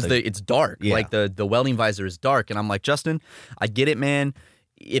protection that because it's dark. Yeah. Like the welding visor is dark, and I'm like, Justin, I get it, man.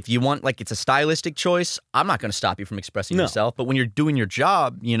 If you want, like, it's a stylistic choice, I'm not going to stop you from expressing yourself. But when you're doing your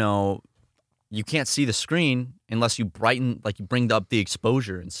job, you know, you can't see the screen unless you brighten, like you bring up the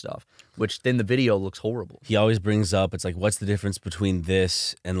exposure and stuff, which then the video looks horrible. He always brings up, it's like, what's the difference between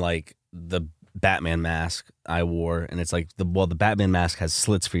this and like the Batman mask I wore? And it's like, the Batman mask has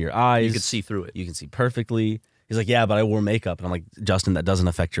slits for your eyes. You can see through it. You can see perfectly. He's like, yeah, but I wore makeup. And I'm like, Justin, that doesn't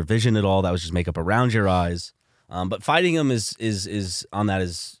affect your vision at all. That was just makeup around your eyes. But fighting him is on that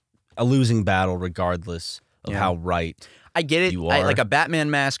is a losing battle regardless of how right I get it. you are. Like a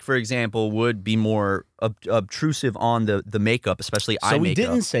Batman mask, for example, would be more obtrusive on the makeup, especially eye makeup. So we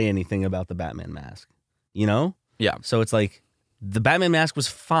didn't say anything about the Batman mask, you know? Yeah. So it's like the Batman mask was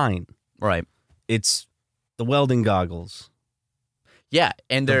fine. Right. It's the welding goggles. Yeah,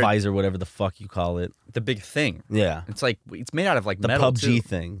 and The they're visor, whatever the fuck you call it. the big thing. Yeah. It's like it's made out of like The metal PUBG too.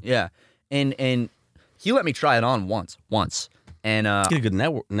 thing. Yeah, and he let me try it on once, and Get a good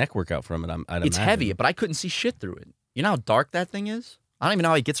neck workout from it, I'd it's imagine. heavy, but I couldn't see shit through it. You know how dark that thing is? I don't even know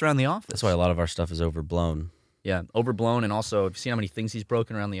how he gets around the office. That's why a lot of our stuff is overblown. Yeah, overblown, and also, have you seen how many things he's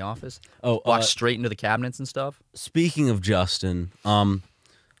broken around the office? Oh, Walks straight into the cabinets and stuff. Speaking of Justin,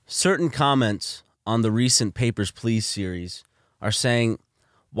 certain comments on the recent Papers, Please series are saying,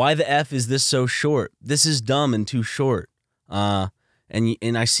 why the F is this so short? This is dumb and too short.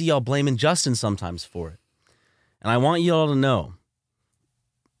 And I see y'all blaming Justin sometimes for it. And I want y'all to know,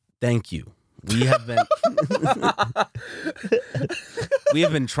 thank you. We have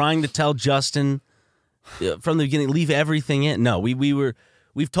been trying to tell Justin from the beginning, leave everything in. No,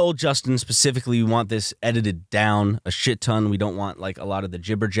 we've told Justin specifically we want this edited down a shit ton. We don't want like a lot of the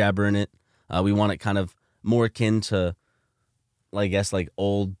jibber jabber in it. We want it kind of more akin to, I guess, like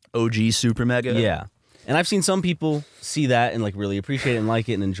old OG Super Mega. Yeah. And I've seen some people see that and like really appreciate it and like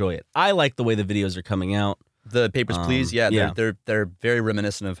it and enjoy it. I like the way the videos are coming out. The Papers, Please. Yeah, yeah. They're very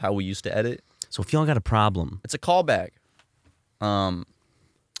reminiscent of how we used to edit. So if y'all got a problem, It's a callback.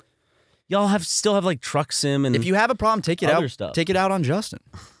 y'all still have like truck sim and If you have a problem, take it Other out. stuff. Take it out on Justin,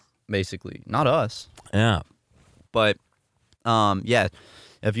 basically, not us. yeah. But yeah,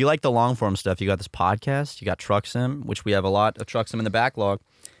 if you like the long form stuff, you got this podcast. You got Truck Sim, which we have a lot of Truck Sim in the backlog.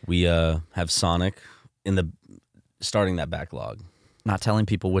 We have Sonic starting that backlog. Not telling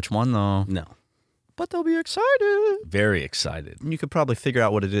people which one though, No. but they'll be excited. Very excited. You could probably figure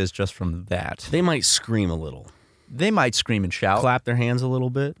out what it is just from that. They might scream a little. They might scream and shout. Clap their hands a little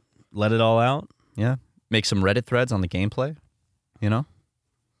bit. Let it all out. Yeah, make some Reddit threads on the gameplay. You know,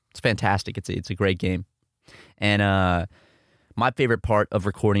 it's fantastic. It's a great game. And my favorite part of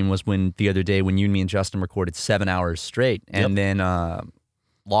recording was the other day when you, me, and Justin recorded 7 hours straight, and then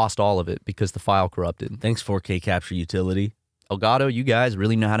lost all of it because the file corrupted. Thanks 4K Capture Utility. Elgato, you guys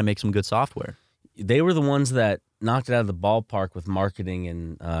really know how to make some good software. They were the ones that knocked it out of the ballpark with marketing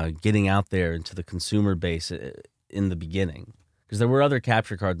and getting out there into the consumer base in the beginning. Because there were other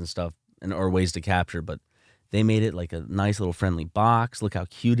capture cards and stuff or ways to capture, but They made it like a nice little friendly box. Look how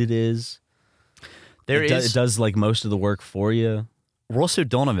cute it is. It does like most of the work for you. Russell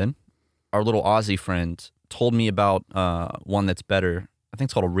Donovan, our little Aussie friend, told me about one that's better. I think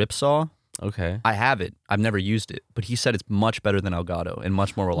it's called a Ripsaw. Okay. I have it. I've never used it, but he said it's much better than Elgato and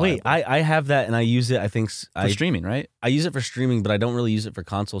much more reliable. Wait, I have that and I use it, I think. For streaming, right? I use it for streaming, but I don't really use it for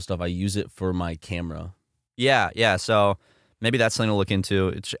console stuff. I use it for my camera. Yeah. So maybe that's something to look into.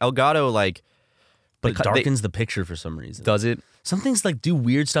 It's Elgato, like... But it darkens the picture for some reason. Does it? Some things like do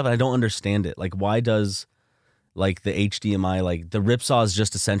weird stuff and I don't understand it. Like why does like the HDMI, like the Ripsaw is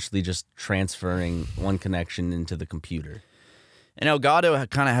just essentially just transferring one connection into the computer. And Elgato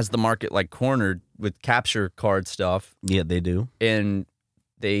kind of has the market like cornered with capture card stuff. Yeah, they do. And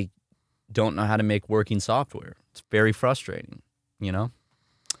they don't know how to make working software. It's very frustrating, you know?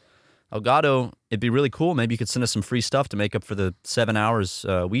 Elgato, it'd be really cool. Maybe you could send us some free stuff to make up for the 7 hours.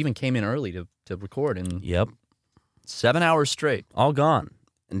 We even came in early to record. And yep. 7 hours straight. All gone.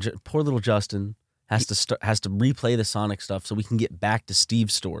 And poor little Justin has to replay the Sonic stuff so we can get back to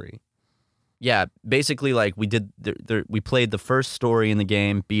Steve's story. Yeah, basically, like we did, we played the first story in the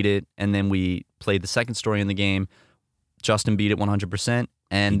game, beat it, and then we played the second story in the game. Justin beat it 100%,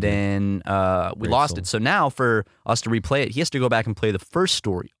 and then we lost it. So now, for us to replay it, he has to go back and play the first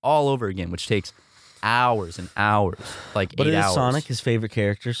story all over again, which takes hours and hours, like 8 hours. But it is Sonic, his favorite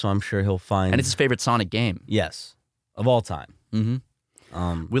character, so I'm sure he'll find. And it's his favorite Sonic game. Yes, of all time.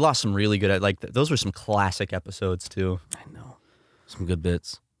 Mm-hmm. We lost some really good, like those were some classic episodes too. I know, some good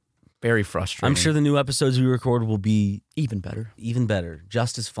bits. Very frustrating. I'm sure the new episodes we record will be even better. Even better.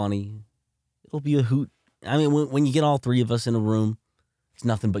 Just as funny. It'll be a hoot. I mean, when you get all three of us in a room, it's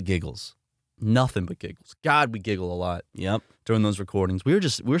nothing but giggles. Nothing but giggles. God, we giggle a lot. Yep. During those recordings. We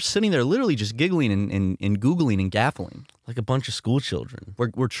were sitting there literally just giggling and Googling and gaffling. Like a bunch of school children.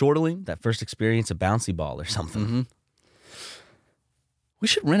 We're chortling. That first experience of bouncy ball or something. Mm-hmm. We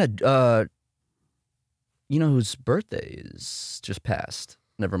should rent a, you know whose birthday is just passed?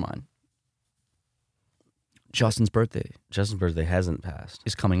 Never mind. Justin's birthday. Justin's birthday hasn't passed.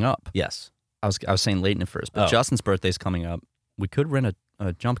 Is coming up. Yes. I was saying Leighton at first, but Justin's birthday's coming up. We could rent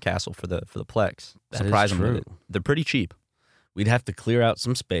a jump castle for the Plex. Surprise him with it. They're pretty cheap. We'd have to clear out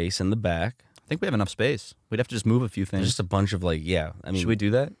some space in the back. I think we have enough space. We'd have to just move a few things. Just a bunch of I mean, should we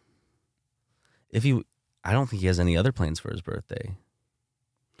do that? I don't think he has any other plans for his birthday.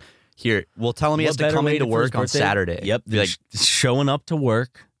 Here, we'll tell him he has to come into work on Saturday. Yep. Be like, showing up to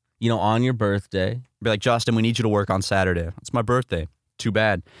work, on your birthday. Be like, Justin, we need you to work on Saturday. It's my birthday. Too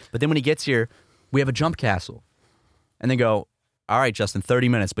bad. But then when he gets here, we have a jump castle. And they go, all right, Justin, 30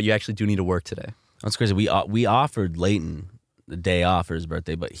 minutes, but you actually do need to work today. That's crazy. We offered Leighton the day off for his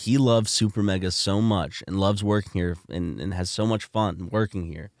birthday, but he loves Super Mega so much and loves working here and has so much fun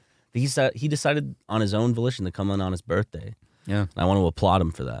working here. He decided on his own volition to come in on his birthday. Yeah. I want to applaud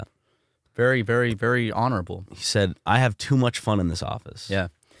him for that. Very, very, very honorable. He said, I have too much fun in this office. Yeah.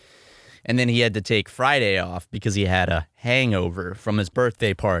 And then he had to take Friday off because he had a hangover from his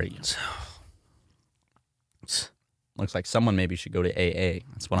birthday party. Looks like someone maybe should go to AA.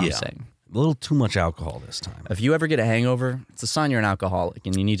 That's what I'm saying. A little too much alcohol this time. If you ever get a hangover, it's a sign you're an alcoholic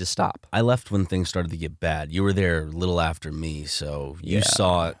and you need to stop. I left when things started to get bad. You were there a little after me, so you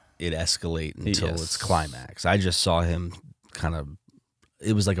saw it escalate until its climax. I just saw him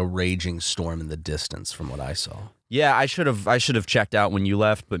it was like a raging storm in the distance from what I saw. Yeah, I should have checked out when you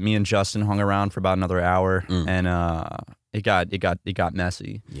left, but me and Justin hung around for about another hour, and it got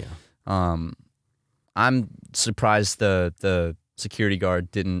messy. Yeah. I'm surprised the security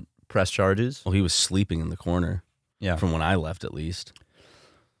guard didn't press charges. Well, he was sleeping in the corner. Yeah. From when I left, at least.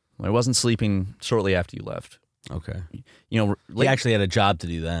 Well, he wasn't sleeping shortly after you left. Okay. He actually had a job to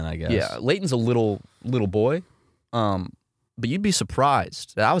do then, I guess. Yeah, Leighton's a little boy. But you'd be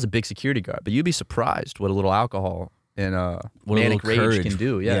surprised. I was a big security guard, but you'd be surprised what a little alcohol and manic rage can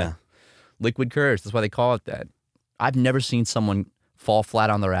do. Yeah. Liquid courage. That's why they call it that. I've never seen someone fall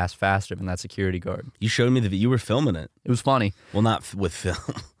flat on their ass faster than that security guard. You showed me you were filming it. It was funny. Well, not with film.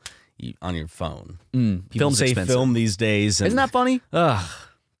 On your phone. People Film's say expensive. Film these days. Isn't that funny? Ugh.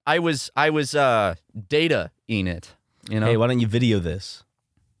 I was data-ing it. Hey, why don't you video this?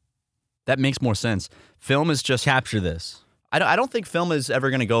 That makes more sense. Film is just... Capture this. I don't think film is ever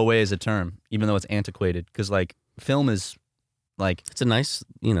going to go away as a term, even though it's antiquated. Because, film is, It's a nice,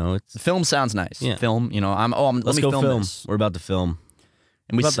 Film sounds nice. Yeah. Film, Let's go film. This. We're about to film.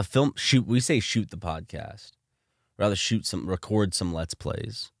 And we're about to film, shoot. We say shoot the podcast. Rather record some Let's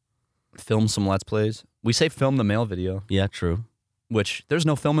Plays. Film some Let's Plays. We say film the mail video. Yeah, true. Which, there's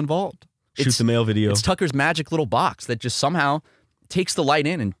no film involved. Shoot the mail video. It's Tucker's magic little box that just somehow takes the light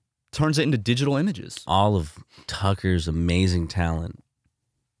in and turns it into digital images. All of Tucker's amazing talent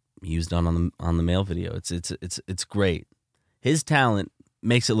used on the male video. It's great. His talent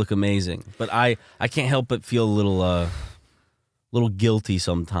makes it look amazing, but I can't help but feel a little guilty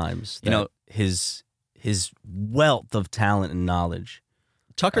sometimes. That his wealth of talent and knowledge.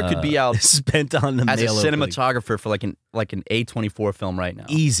 Tucker could be out spent on the as a male cinematographer for like an A24 film right now.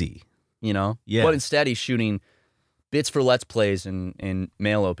 Easy. Yeah. But instead he's shooting bits for Let's Plays and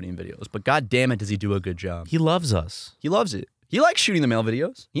mail opening videos. But god damn it, does he do a good job. He loves us. He loves it. He likes shooting the mail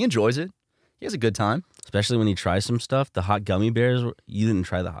videos. He enjoys it. He has a good time. Especially when he tries some stuff. The hot gummy bears. You didn't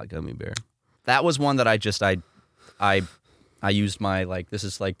try the hot gummy bear. That was one that I used my, like, this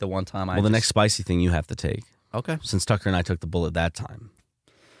is like the one time the next spicy thing you have to take. Okay. Since Tucker and I took the bullet that time.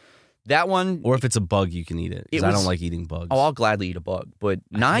 That one. Or if it's a bug, you can eat it. Because I don't like eating bugs. Oh, I'll gladly eat a bug. But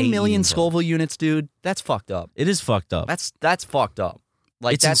 9 million Scoville units, dude, that's fucked up. It is fucked up. That's fucked up.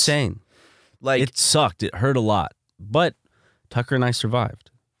 Like, it's insane. Like, it sucked. It hurt a lot. But Tucker and I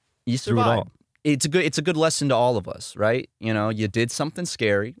survived. You survived. Through it all. It's a good lesson to all of us, right? You did something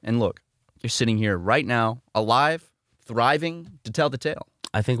scary. And look, you're sitting here right now, alive, thriving, to tell the tale.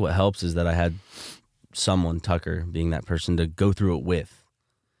 I think what helps is that I had someone, Tucker, being that person to go through it with.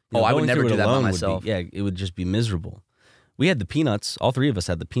 I would never do that by myself. It would just be miserable. We had the peanuts. All three of us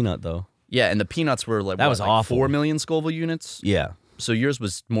had the peanut, though. Yeah, and the peanuts were like, that was awful. 4 million Scoville units? Yeah. So yours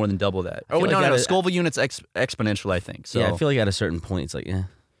was more than double that. No, Scoville units exponential, I think. So yeah, I feel like at a certain point, it's like,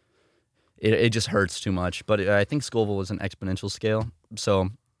 It just hurts too much. But I think Scoville is an exponential scale. So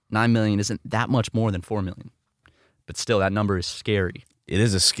 9 million isn't that much more than 4 million. But still, that number is scary. It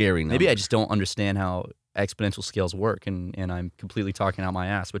is a scary number. Maybe I just don't understand how exponential scales work, and I'm completely talking out my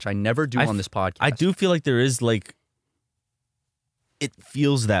ass, which I never do on this podcast. I do feel like there is, it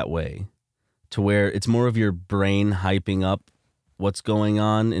feels that way, to where it's more of your brain hyping up what's going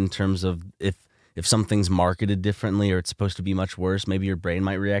on in terms of if something's marketed differently or it's supposed to be much worse, maybe your brain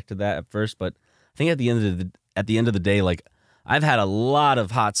might react to that at first. But I think at the end of the day, like, I've had a lot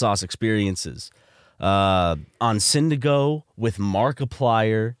of hot sauce experiences on Syndigo with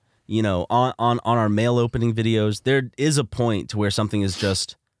Markiplier. On our mail opening videos, there is a point to where something is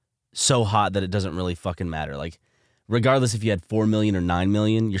just so hot that it doesn't really fucking matter. Like, regardless if you had 4 million or 9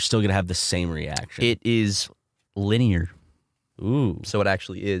 million, you're still going to have the same reaction. It is linear. Ooh. So it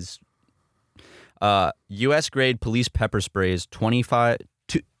actually is. U.S. grade police pepper sprays,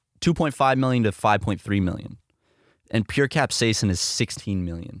 2.5 million to 5.3 million. And pure capsaicin is 16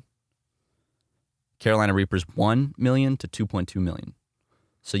 million. Carolina Reaper's 1 million to 2.2 million.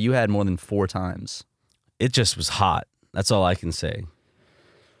 So you had more than 4 times. It just was hot. That's all I can say.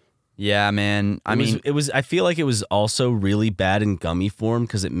 Yeah, man. I feel like it was also really bad in gummy form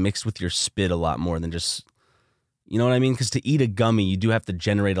because it mixed with your spit a lot more than just, you know what I mean? Because to eat a gummy, you do have to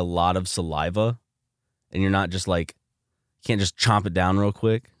generate a lot of saliva, and you're not just like, you can't just chomp it down real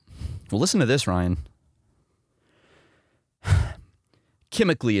quick. Well, listen to this, Ryan.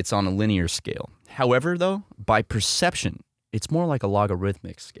 Chemically, it's on a linear scale. However, though, by perception, it's more like a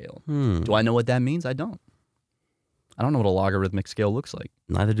logarithmic scale. Do I know what that means? I don't. I don't know what a logarithmic scale looks like.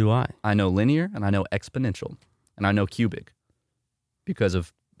 Neither do I. I know linear, and I know exponential, and I know cubic because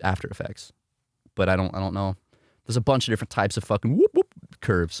of After Effects. But I don't know. There's a bunch of different types of fucking whoop whoop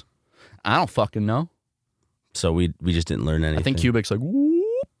curves. I don't fucking know. So we just didn't learn anything. I think cubic's like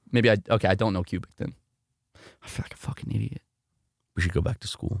whoop. Maybe I don't know cubic then. I feel like a fucking idiot. We should go back to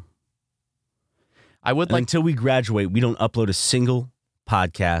school. I would like until we graduate, we don't upload a single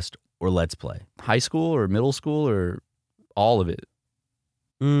podcast or Let's Play. High school or middle school or all of it.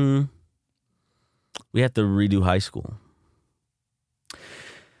 We have to redo high school.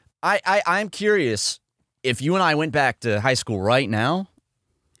 I'm curious, if you and I went back to high school right now,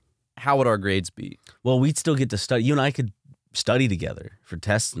 how would our grades be? Well, we'd still get to study. You and I could study together for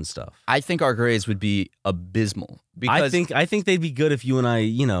tests and stuff. I think our grades would be abysmal. Because I think they'd be good if you and I,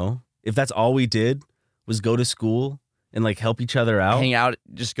 if that's all we did was go to school and like help each other out. Hang out,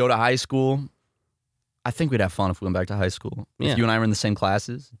 just go to high school. I think we'd have fun if we went back to high school. Yeah. If you and I were in the same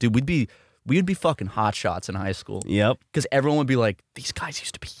classes. Dude, we'd be fucking hot shots in high school. Yep. Because everyone would be like, these guys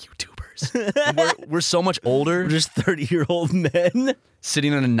used to be YouTubers. we're so much older. We're just 30-year-old men.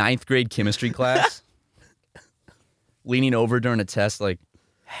 Sitting in a 9th grade chemistry class. Leaning over during a test like,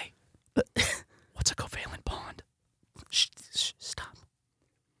 hey, what's a covalent bond? Shh, stop.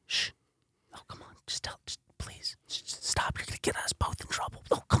 Shh. Oh, come on. Just please. Stop. You're going to get us both in trouble.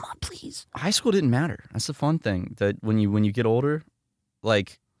 Oh, come on, please. High school didn't matter. That's the fun thing. That when you get older,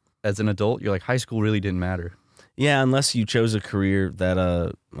 like as an adult, you're like, high school really didn't matter. Yeah, unless you chose a career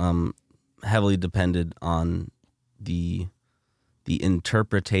that heavily depended on the the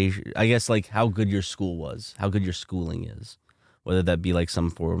interpretation, I guess, like how good your school was, how good your schooling is, whether that be like some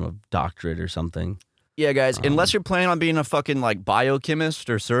form of doctorate or something. Yeah, guys, unless you're planning on being a fucking like biochemist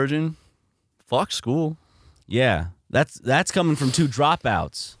or surgeon, fuck school. Yeah, that's coming from 2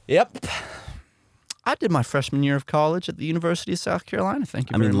 dropouts. Yep. I did my freshman year of college at the University of South Carolina.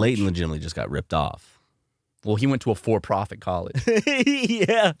 Thank you very much. Leighton legitimately just got ripped off. Well, he went to a for-profit college.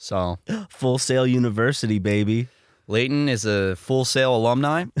 Yeah. So, Full Sail University, baby. Leighton is a Full Sail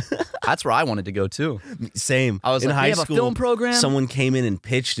alumni. That's where I wanted to go, too. Same. I was in like, high we have school, a film program? Someone came in and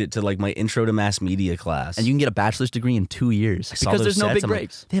pitched it to like my intro to mass media class. And you can get a bachelor's degree in 2 years. I saw Because those there's no sets, big I'm like,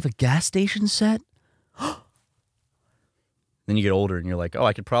 breaks. they have a gas station set? Then you get older and you're like, oh,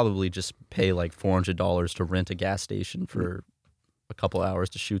 I could probably just pay like $400 to rent a gas station for a couple hours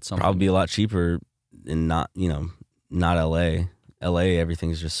to shoot something. Probably a lot cheaper in not LA. LA,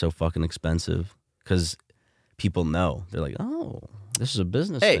 everything's just so fucking expensive because people know. They're like, oh, this is a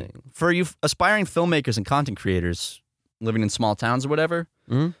business thing. For you aspiring filmmakers and content creators living in small towns or whatever,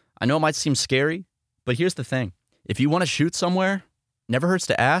 I know it might seem scary, but here's the thing. If you want to shoot somewhere, never hurts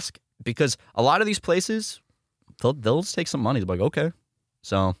to ask, because a lot of these places, they'll just take some money. They're like, okay.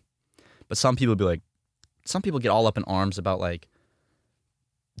 So, but some people get all up in arms about like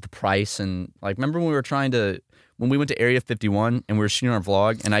the price and like, remember when we went to Area 51 and we were shooting our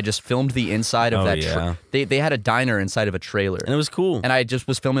vlog and I just filmed the inside of they had a diner inside of a trailer. And it was cool. And I just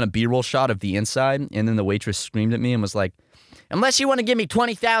was filming a B-roll shot of the inside, and then the waitress screamed at me and was like, unless you want to give me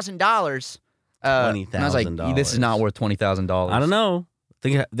 $20,000. And I was like, this is not worth $20,000. I don't know.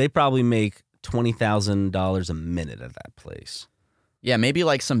 They probably make $20,000 a minute at that place. Yeah, maybe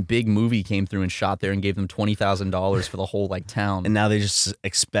like some big movie came through and shot there and gave them $20,000 for the whole like town. And now they just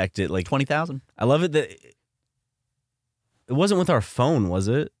expect it like $20,000. I love it that it wasn't with our phone, was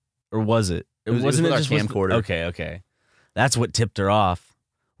it? Or was it? It was with our camcorder. Okay. That's what tipped her off.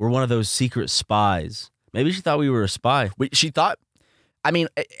 We're one of those secret spies. Maybe she thought we were a spy. She thought, I mean,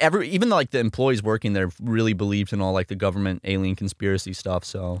 even like the employees working there really believed in all like the government alien conspiracy stuff.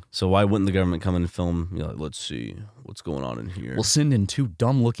 So why wouldn't the government come in and film? Like, let's see what's going on in here. We'll send in 2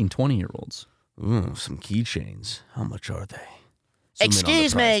 dumb-looking 20-year-olds. Ooh, some keychains. How much are they?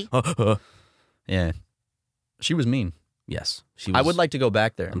 Excuse me. Yeah, she was mean. Yes, she was. I would like to go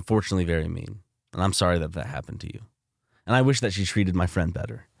back there. Unfortunately, very mean, and I'm sorry that happened to you. And I wish that she treated my friend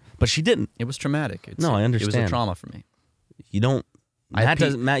better, but she didn't. It was traumatic. No, I understand. It was a trauma for me. You don't.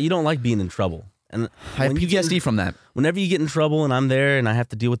 Matt, you don't like being in trouble. And I have PTSD from that. Whenever you get in trouble and I'm there and I have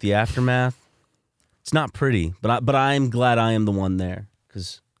to deal with the aftermath, it's not pretty. But I'm glad I am the one there,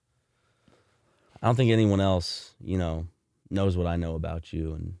 because I don't think anyone else, knows what I know about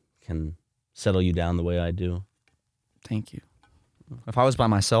you and can settle you down the way I do. Thank you. If I was by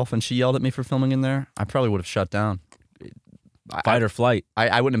myself and she yelled at me for filming in there, I probably would have shut down. Fight or flight.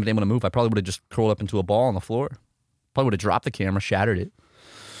 I wouldn't have been able to move. I probably would have just curled up into a ball on the floor. Probably would have dropped the camera, shattered it.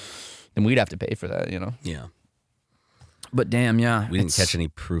 Then we'd have to pay for that, Yeah. But damn, yeah. We didn't catch any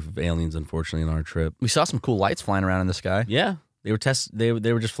proof of aliens, unfortunately, on our trip. We saw some cool lights flying around in the sky. Yeah. They were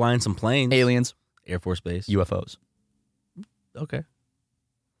just flying some planes. Aliens. Air Force Base. UFOs. Okay.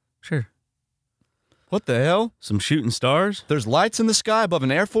 Sure. What the hell? Some shooting stars? There's lights in the sky above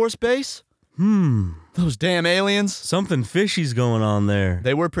an Air Force base? Those damn aliens. Something fishy's going on there.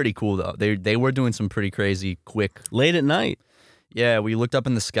 They were pretty cool, though. They were doing some pretty crazy, quick. Late at night. Yeah, we looked up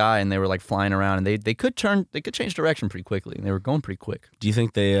in the sky and they were like flying around, and they could change direction pretty quickly, and they were going pretty quick. Do you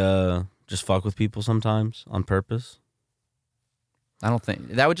think they just fuck with people sometimes on purpose? I don't think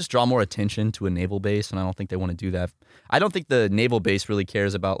that would just draw more attention to a naval base, and I don't think they want to do that. I don't think the naval base really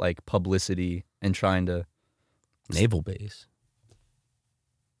cares about like publicity and trying to. Naval base.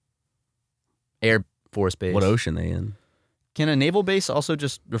 Air Force Base. What ocean they in? Can a naval base also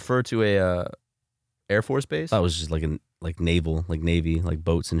just refer to a Air Force Base? That was just like naval, like Navy, like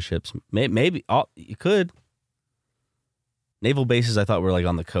boats and ships. Maybe you could. Naval bases, I thought, were like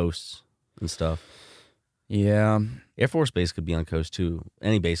on the coasts and stuff. Yeah. Air Force Base could be on coast too.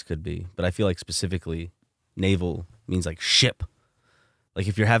 Any base could be, but I feel like specifically naval means like ship. Like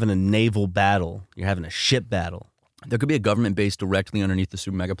if you're having a naval battle, you're having a ship battle. There could be a government base directly underneath the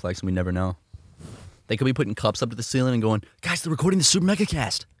Super Megaplex, and we never know. They could be putting cups up to the ceiling and going, guys, they're recording the Super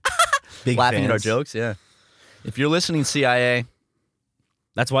Megacast. Big laughing fans. at our jokes, yeah. If you're listening, CIA.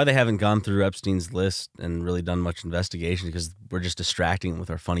 That's why they haven't gone through Epstein's list and really done much investigation, because we're just distracting them with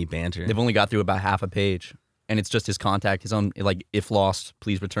our funny banter. They've only got through about half a page, and it's just his contact, his own, like, if lost,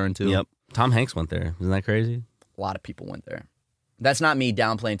 please return to. Yep. Tom Hanks went there. Isn't that crazy? A lot of people went there. That's not me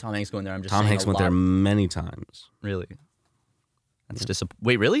downplaying Tom Hanks going there. I'm just Tom saying Hanks went there many times. Really? That's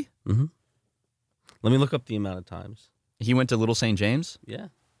Wait, really? Mm-hmm. Let me look up the amount of times. He went to Little St. James? Yeah.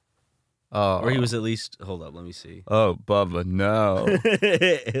 Oh. Or he was at least, hold up, let me see. Oh, Bubba, no.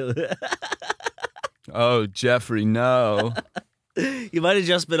 Oh, Jeffrey, no. He might have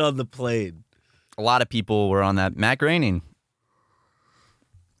just been on the plane. A lot of people were on that. Matt Groening.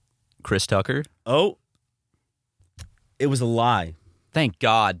 Chris Tucker. Oh. It was a lie. Thank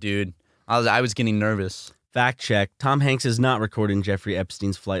God, dude. I was getting nervous. Fact check. Tom Hanks is not recording Jeffrey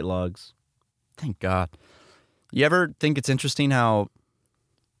Epstein's flight logs. Thank God. You ever think it's interesting how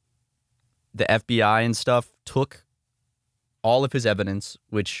the FBI and stuff took all of his evidence,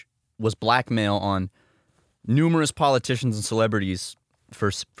 which was blackmail on numerous politicians and celebrities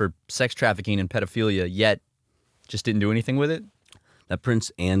for sex trafficking and pedophilia, yet just didn't do anything with it? That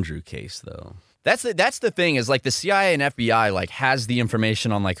Prince Andrew case, though. That's the thing is like the CIA and FBI like has the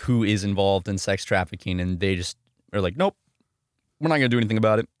information on like who is involved in sex trafficking, and they just are like, nope, we're not gonna do anything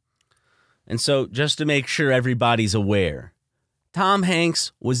about it. And so, just to make sure everybody's aware, Tom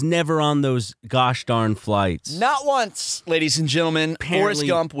Hanks was never on those gosh darn flights. Not once, ladies and gentlemen. Forrest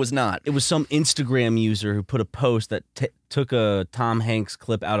Gump was not. It was some Instagram user who put a post that took a Tom Hanks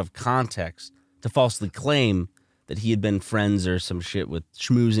clip out of context to falsely claim that he had been friends or some shit with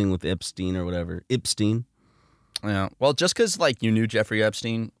schmoozing with Epstein or whatever. Epstein. Yeah. Well, just because like you knew Jeffrey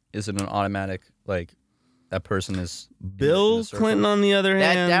Epstein isn't an automatic like that person is. Bill Clinton, on the other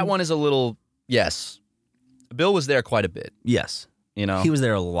hand, that one is a little yes. Bill was there quite a bit. Yes, you know he was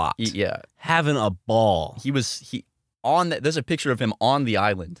there a lot. Yeah, having a ball. He on that. There's a picture of him on the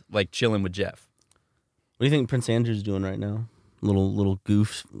island, like chilling with Jeff. What do you think Prince Andrew's doing right now? Little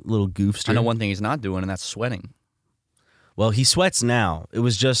goofster. I know one thing he's not doing, and that's sweating. Well, he sweats now. It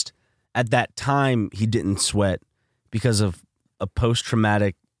was just at that time he didn't sweat because of a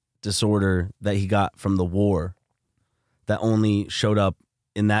post-traumatic disorder that he got from the war that only showed up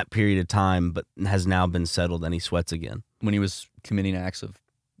in that period of time but has now been settled, and he sweats again. When he was committing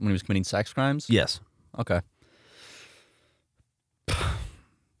sex crimes? Yes. Okay.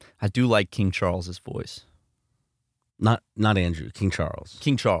 I do like King Charles's voice. Not Andrew, King Charles.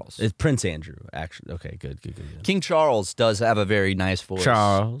 King Charles. It's Prince Andrew, actually. Okay, good. King Charles does have a very nice voice.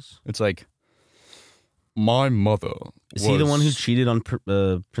 Charles. It's like, my mother Is he the one who cheated on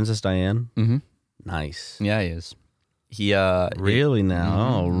Princess Diane? Mm-hmm. Nice. Yeah, he is. He really now?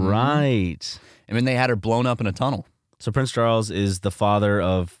 Mm-hmm. Oh, right. And then they had her blown up in a tunnel. So Prince Charles is the father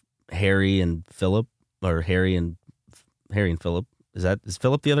of Harry and Philip, or Harry and Philip. Is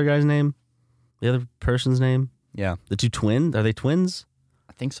Philip the other guy's name? The other person's name? Yeah. The two twins? Are they twins?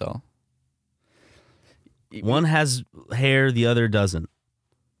 I think so. One has hair, the other doesn't.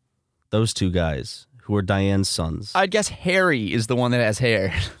 Those two guys who are Diane's sons. I'd guess Harry is the one that has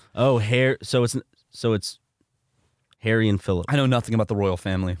hair. Oh, hair. So it's Harry and Philip. I know nothing about the royal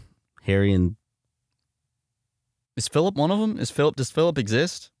family. Harry and Is Philip one of them? Does Philip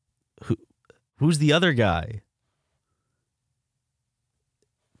exist? Who's the other guy?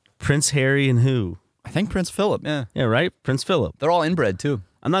 Prince Harry and who? I think Prince Philip, yeah. Yeah, right? Prince Philip. They're all inbred, too.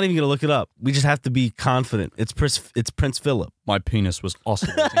 I'm not even going to look it up. We just have to be confident. It's Prince Philip. My penis was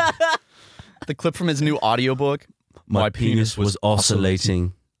oscillating. The clip from his new audiobook. My penis was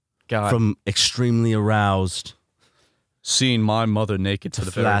oscillating. God. From extremely aroused. Seeing my mother naked for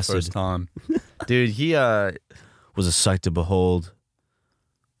the very first time. Dude, he was a sight to behold.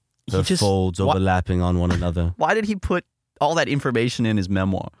 Her folds overlapping on one another. Why did he put all that information in his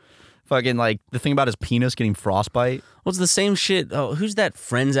memoir? Fucking like the thing about his penis getting frostbite. Well, it's the same shit. Oh, who's that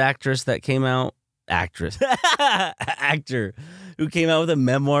Friends actress that came out? Actor who came out with a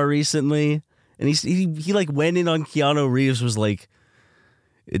memoir recently, and he like went in on Keanu Reeves. Was like,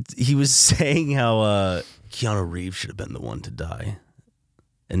 he was saying how Keanu Reeves should have been the one to die,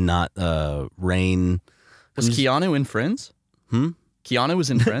 and not Rain. Was Keanu in Friends? Keanu was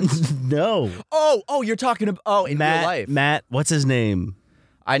in Friends. No. Oh, you're talking about in real life. Matt, what's his name?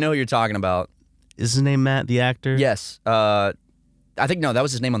 I know who you're talking about. Is his name Matt, the actor? Yes. I think, no, that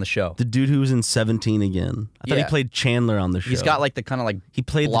was his name on the show. The dude who was in 17 again. I thought he played Chandler on the show. He's got like the kind of like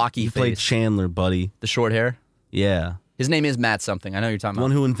blocky face. He played Chandler, buddy. The short hair? Yeah. His name is Matt something. I know who you're talking about.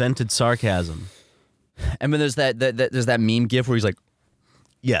 The one who invented sarcasm. And then there's that meme gif where he's like...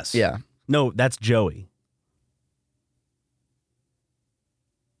 Yes. Yeah. No, that's Joey.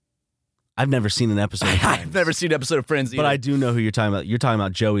 I've never seen an episode of Friends. I've never seen an episode of Friends either. But I do know who you're talking about. You're talking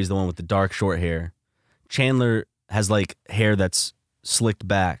about Joey's the one with the dark short hair. Chandler has like hair that's slicked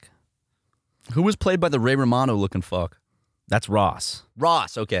back. Who was played by the Ray Romano looking fuck? That's Ross.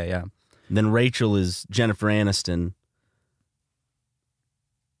 Ross, okay, yeah. And then Rachel is Jennifer Aniston.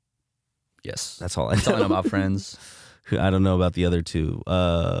 Yes. That's all I know. Telling about Friends. I don't know about the other two.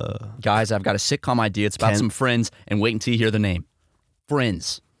 Guys, I've got a sitcom idea. It's about some friends, and wait until you hear the name.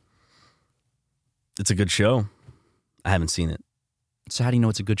 Friends. It's a good show. I haven't seen it. So how do you know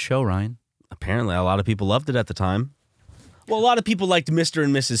it's a good show, Ryan? Apparently, a lot of people loved it at the time. Well, a lot of people liked Mr.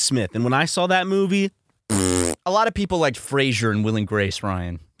 and Mrs. Smith. And when I saw that movie... A lot of people liked Frasier and Will and Grace,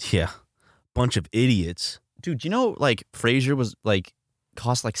 Ryan. Yeah. Bunch of idiots. Dude, you know, like, Frasier was, like,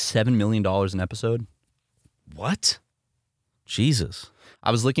 cost like $7 million an episode? What? Jesus.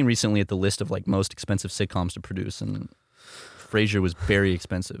 I was looking recently at the list of, like, most expensive sitcoms to produce, and Frasier was very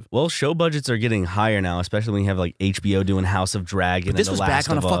expensive. Well, show budgets are getting higher now, especially when you have, like, HBO doing House of Dragon. But this and was The Last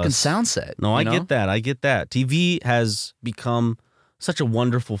back on a of fucking Us. sound set. No, I get that. TV has become such a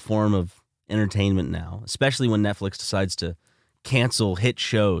wonderful form of entertainment now, especially when Netflix decides to cancel hit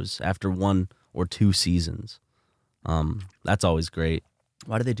shows after 1 or 2 seasons. That's always great.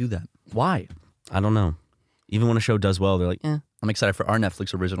 Why do they do that? Why? I don't know. Even when a show does well, they're like, eh. I'm excited for our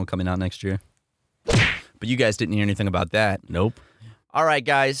Netflix original coming out next year. But you guys didn't hear anything about that. Nope. All right,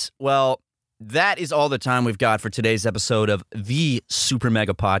 guys. Well, that is all the time we've got for today's episode of the Super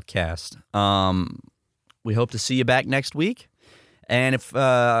Mega Podcast. We hope to see you back next week. And if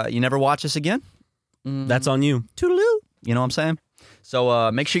you never watch us again, That's on you. toodaloo. You know what I'm saying?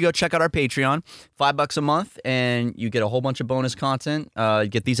 So make sure you go check out our Patreon. $5 a month, and you get a whole bunch of bonus content. You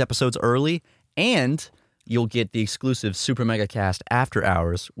get these episodes early, and you'll get the exclusive Super Mega Cast After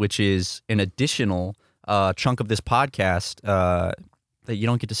Hours, which is an additional chunk of this podcast that you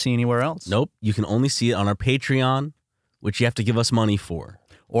don't get to see anywhere else. Nope. You can only see it on our Patreon, which you have to give us money for.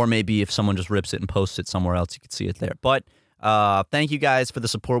 Or maybe if someone just rips it and posts it somewhere else, you can see it there. But thank you guys for the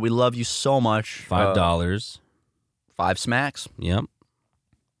support. We love you so much. $5. 5 smacks. Yep.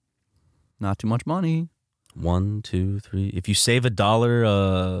 Not too much money. 1, 2, 3. If you save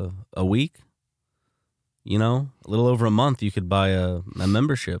 $1 a week, you know, a little over a month, you could buy a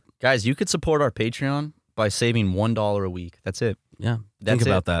membership. Guys, you could support our Patreon by saving $1 a week. That's it. Yeah. That's think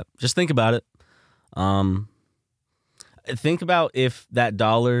about that. Just think about it. Think about if that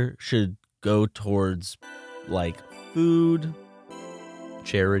dollar should go towards like food,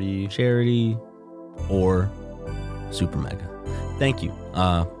 Charity, or Super Mega. Thank you.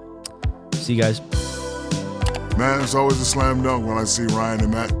 See you guys. Man, it's always a slam dunk when I see Ryan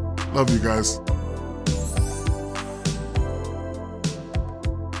and Matt. Love you guys.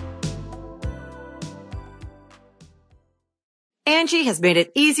 Angie has made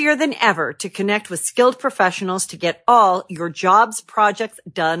it easier than ever to connect with skilled professionals to get all your jobs projects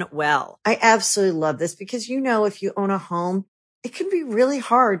done well. I absolutely love this because, you know, if you own a home, it can be really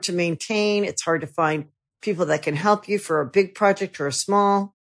hard to maintain. It's hard to find people that can help you for a big project or a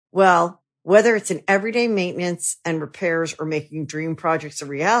small. Well, whether it's in everyday maintenance and repairs or making dream projects a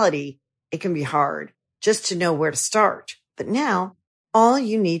reality, it can be hard just to know where to start. But now all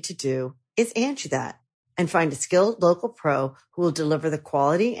you need to do is Angie that and find a skilled local pro who will deliver the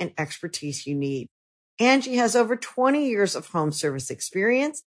quality and expertise you need. Angie has over 20 years of home service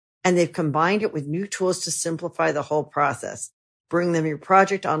experience, and they've combined it with new tools to simplify the whole process. Bring them your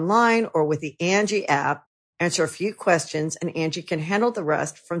project online or with the Angie app, answer a few questions, and Angie can handle the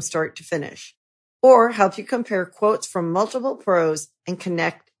rest from start to finish. Or help you compare quotes from multiple pros and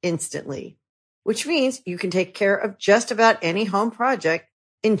connect instantly, which means you can take care of just about any home project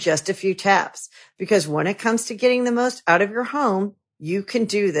in just a few taps. Because when it comes to getting the most out of your home, you can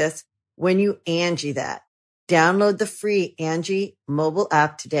do this when you Angie that. Download the free Angie mobile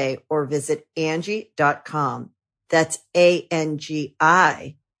app today or visit Angie.com. That's ANGI.com.